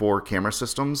 3 or 4 camera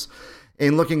systems,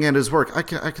 and looking at his work, I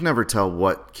can never tell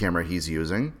what camera he's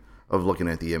using of looking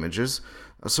at the images.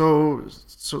 So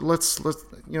let's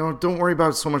don't worry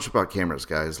about so much about cameras,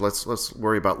 guys. Let's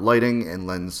worry about lighting and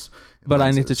lens. But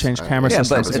lenses. I need to change camera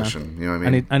systems. You know what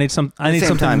I mean? I need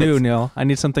something new, Neil. I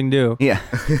need something new. Yeah.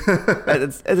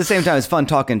 At the same time, it's fun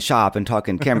talking shop and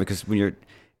talking camera, because when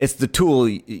it's the tool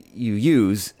you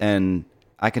use, and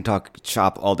I can talk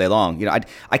shop all day long. You know,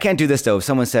 I can't do this though. If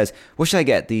someone says, "What should I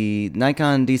get? The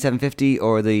Nikon D750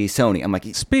 or the Sony?" I'm like,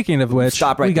 Speaking of which,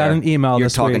 stop right we got there. an email You're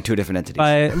this talking week two different entities.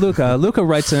 by Luca. Luca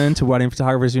writes in to Wedding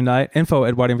Photographers Unite,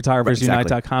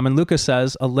 info@weddingphotographersunite.com, and Luca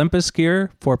says, Olympus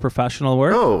gear for professional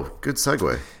work. Oh, good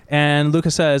segue. And Luca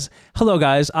says, "Hello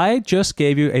guys, I just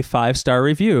gave you a 5-star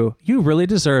review. You really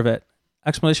deserve it!"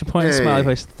 Exclamation point, Hey. smiley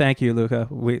face. Thank you, Luca.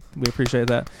 We appreciate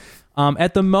that.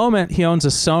 At the moment, he owns a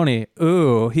Sony.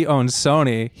 Ooh, he owns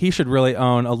Sony. He should really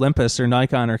own Olympus or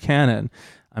Nikon or Canon.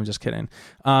 I'm just kidding.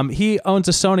 He owns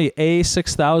a Sony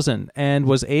A6000 and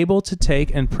was able to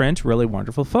take and print really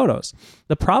wonderful photos.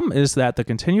 The problem is that the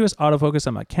continuous autofocus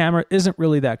on my camera isn't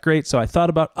really that great, so I thought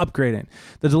about upgrading.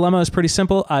 The dilemma is pretty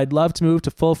simple. I'd love to move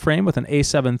to full frame with an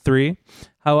A7 III.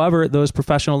 However, those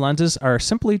professional lenses are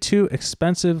simply too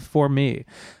expensive for me.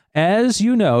 As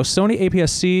you know, Sony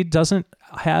APS-C doesn't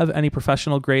have any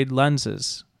professional grade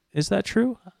lenses. Is that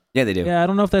true? Yeah, they do. Yeah, I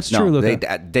don't know if that's No, true,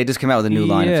 Luca. they just came out with a new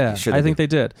line. Yeah, Sure I think they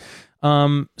did.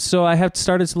 So I have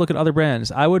started to look at other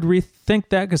brands. I would rethink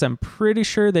that because I'm pretty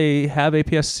sure they have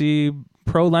APS-C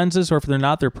Pro lenses, or if they're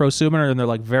not, they're prosumer and they're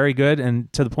like very good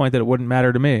and to the point that it wouldn't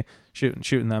matter to me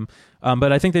shooting them.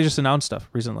 But I think they just announced stuff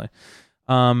recently.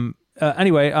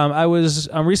 Anyway, I was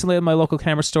recently at my local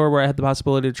camera store where I had the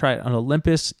possibility to try an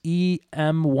Olympus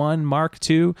EM1 Mark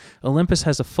II. Olympus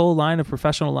has a full line of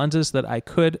professional lenses that I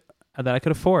could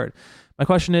afford. My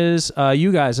question is,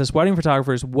 you guys, as wedding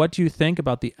photographers, what do you think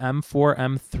about the M4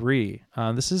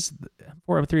 M3? This is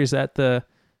M4 M3. Is that the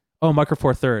Micro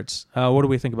Four Thirds? What do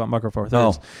we think about Micro Four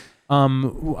Thirds?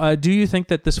 Do you think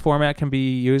that this format can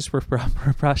be used for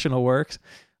professional works?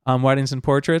 Weddings and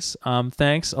portraits.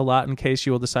 Thanks a lot in case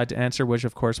you will decide to answer, which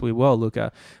of course we will,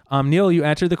 Luca. Neil, you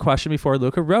answered the question before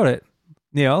Luca wrote it.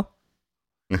 Neil,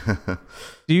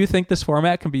 do you think this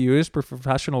format can be used for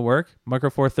professional work? Micro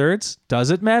Four Thirds? Does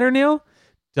it matter, Neil?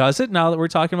 Does it, now that we're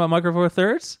talking about Micro Four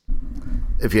Thirds?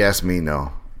 If you ask me,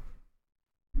 no.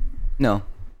 No.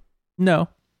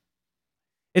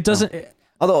 It doesn't.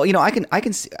 Although, you know, I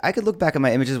could look back at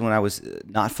my images when I was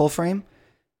not full frame,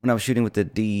 when I was shooting with the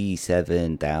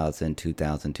D7000,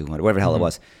 2200, whatever the hell it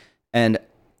was. And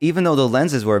even though the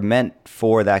lenses were meant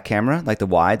for that camera, like the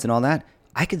wides and all that,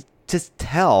 I could just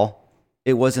tell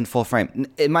it wasn't full frame.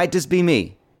 It might just be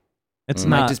me. It's it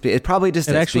not. Might just be. It probably just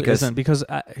It is actually because isn't, because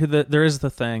there is the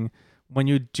thing. When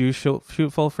you do shoot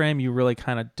full frame, you really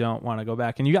kind of don't want to go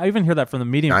back. And I even hear that from the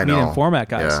medium format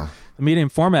guys. Yeah. The medium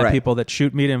format Right. people that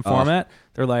shoot medium format,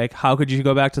 they're like, how could you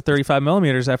go back to 35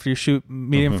 millimeters after you shoot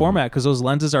medium format? Because those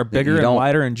lenses are bigger and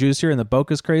wider and juicier and the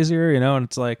bokeh's crazier, and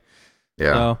it's like,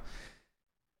 Yeah.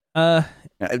 So,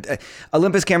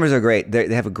 Olympus cameras are great.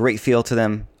 They have a great feel to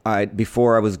them.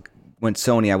 Before I went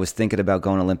Sony, I was thinking about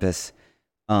going Olympus.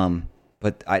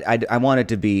 But I wanted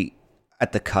to be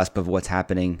at the cusp of what's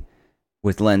happening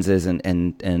with lenses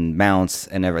and mounts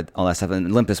and all that stuff. And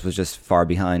Olympus was just far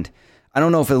behind. I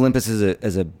don't know if Olympus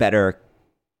is a better.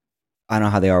 I don't know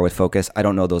how they are with focus. I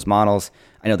don't know those models.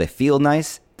 I know they feel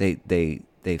nice. They're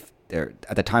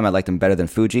at the time I liked them better than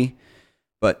Fuji,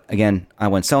 but again I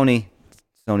went Sony.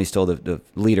 Sony's still the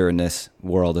leader in this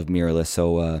world of mirrorless.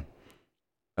 So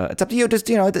it's up to you. Just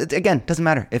again, doesn't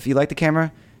matter if you like the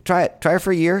camera. Try it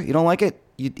for a year. You don't like it,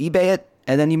 you eBay it,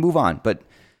 and then you move on. But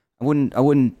I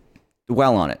wouldn't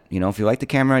dwell on it. If you like the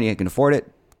camera and you can afford it,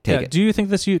 take it. Do you think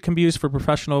this can be used for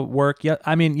professional work? Yeah,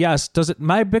 I mean, yes. Does it?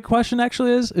 My big question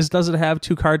actually is does it have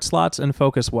 2 card slots and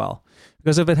focus well?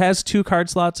 Because if it has 2 card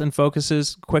slots and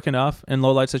focuses quick enough in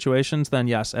low light situations, then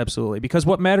yes, absolutely. Because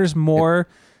what matters more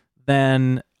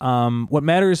than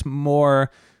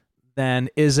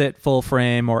is it full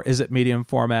frame or is it medium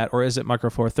format or is it Micro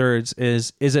Four Thirds?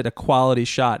 Is it a quality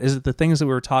shot? Is it the things that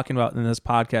we were talking about in this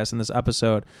podcast, in this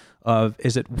episode of,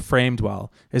 is it framed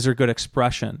well? Is there good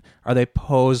expression? Are they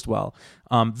posed well?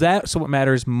 That's what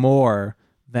matters more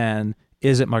than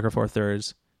is it Micro Four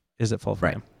Thirds? Is it full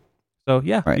frame? Right. So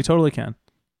yeah, Right. You totally can.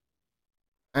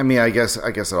 I mean, I guess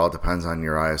it all depends on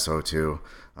your ISO too.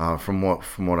 From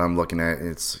what I'm looking at,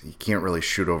 you can't really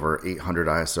shoot over 800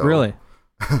 ISO. Really?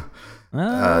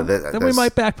 Then we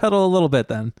might backpedal a little bit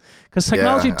then, because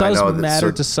technology does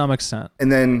matter to some extent.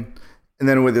 And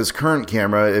then with his current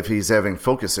camera, if he's having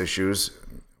focus issues,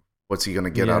 what's he going to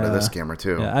get out of this camera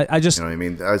too? Yeah, I just, you know what I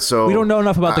mean. So we don't know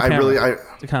enough about the camera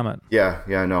to comment. Yeah,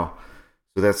 I know.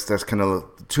 So that's kind of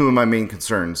 2 of my main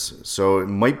concerns. So it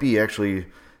might be actually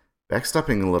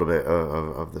backstepping a little bit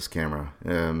of this camera.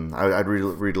 I'd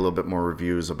read a little bit more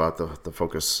reviews about the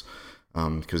focus.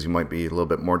 Because you might be a little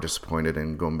bit more disappointed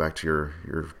in going back to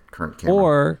your current camera.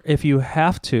 Or if you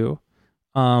have to,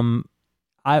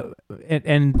 I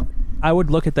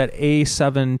would look at that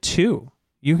A7 II.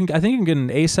 I think you can get an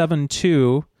A7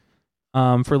 II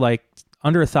for like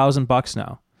under $1,000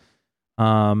 now.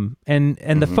 And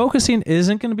the focusing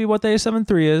isn't going to be what the A7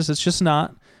 III is. It's just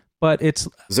not. But is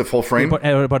it full frame?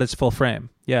 But it's full frame.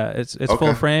 Yeah, it's Okay.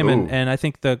 full frame, Ooh. and I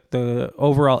think the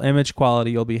overall image quality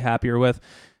you'll be happier with.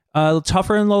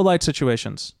 Tougher in low light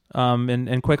situations,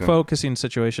 and quick focusing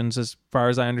situations, as far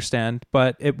as I understand.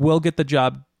 But it will get the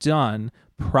job done.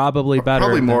 Probably better.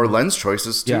 Probably more lens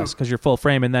choices too. Yes, because you're full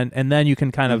frame, and then you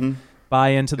can kind of buy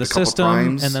into the Get a couple system,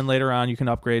 primes. and then later on you can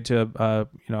upgrade to the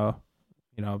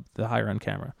higher end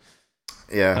camera.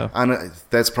 Yeah,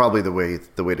 that's probably the way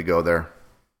to go there.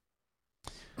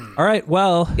 All right,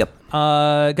 well, Yep.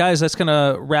 guys, that's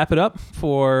gonna wrap it up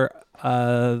for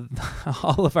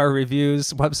all of our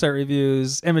reviews, website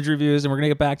reviews, image reviews, and we're gonna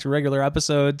get back to regular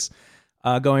episodes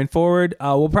going forward.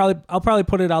 I'll probably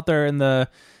put it out there in the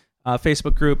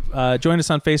Facebook group. Join us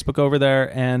on Facebook over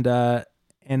there, and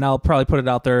I'll probably put it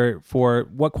out there for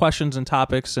what questions and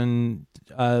topics and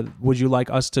would you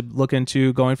like us to look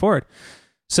into going forward.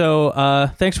 So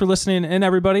thanks for listening in,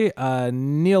 everybody.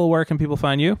 Neil, where can people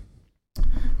find you?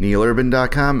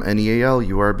 NeilUrban.com,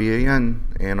 NeilUrban,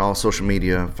 and all social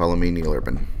media. Follow me, Neil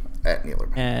Urban, at Neil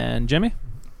Urban. And Jimmy?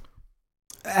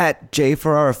 At J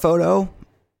Ferrara Photo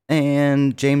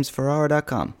and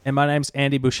JamesFerrara.com. And my name's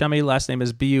Andy Buscemi. Last name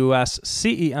is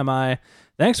Buscemi.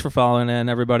 Thanks for following in,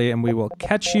 everybody, and we will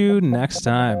catch you next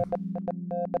time.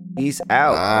 Peace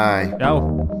out. Bye. Ciao.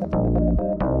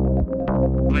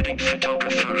 Wedding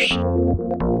photographers.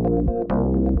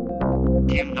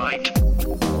 Unite.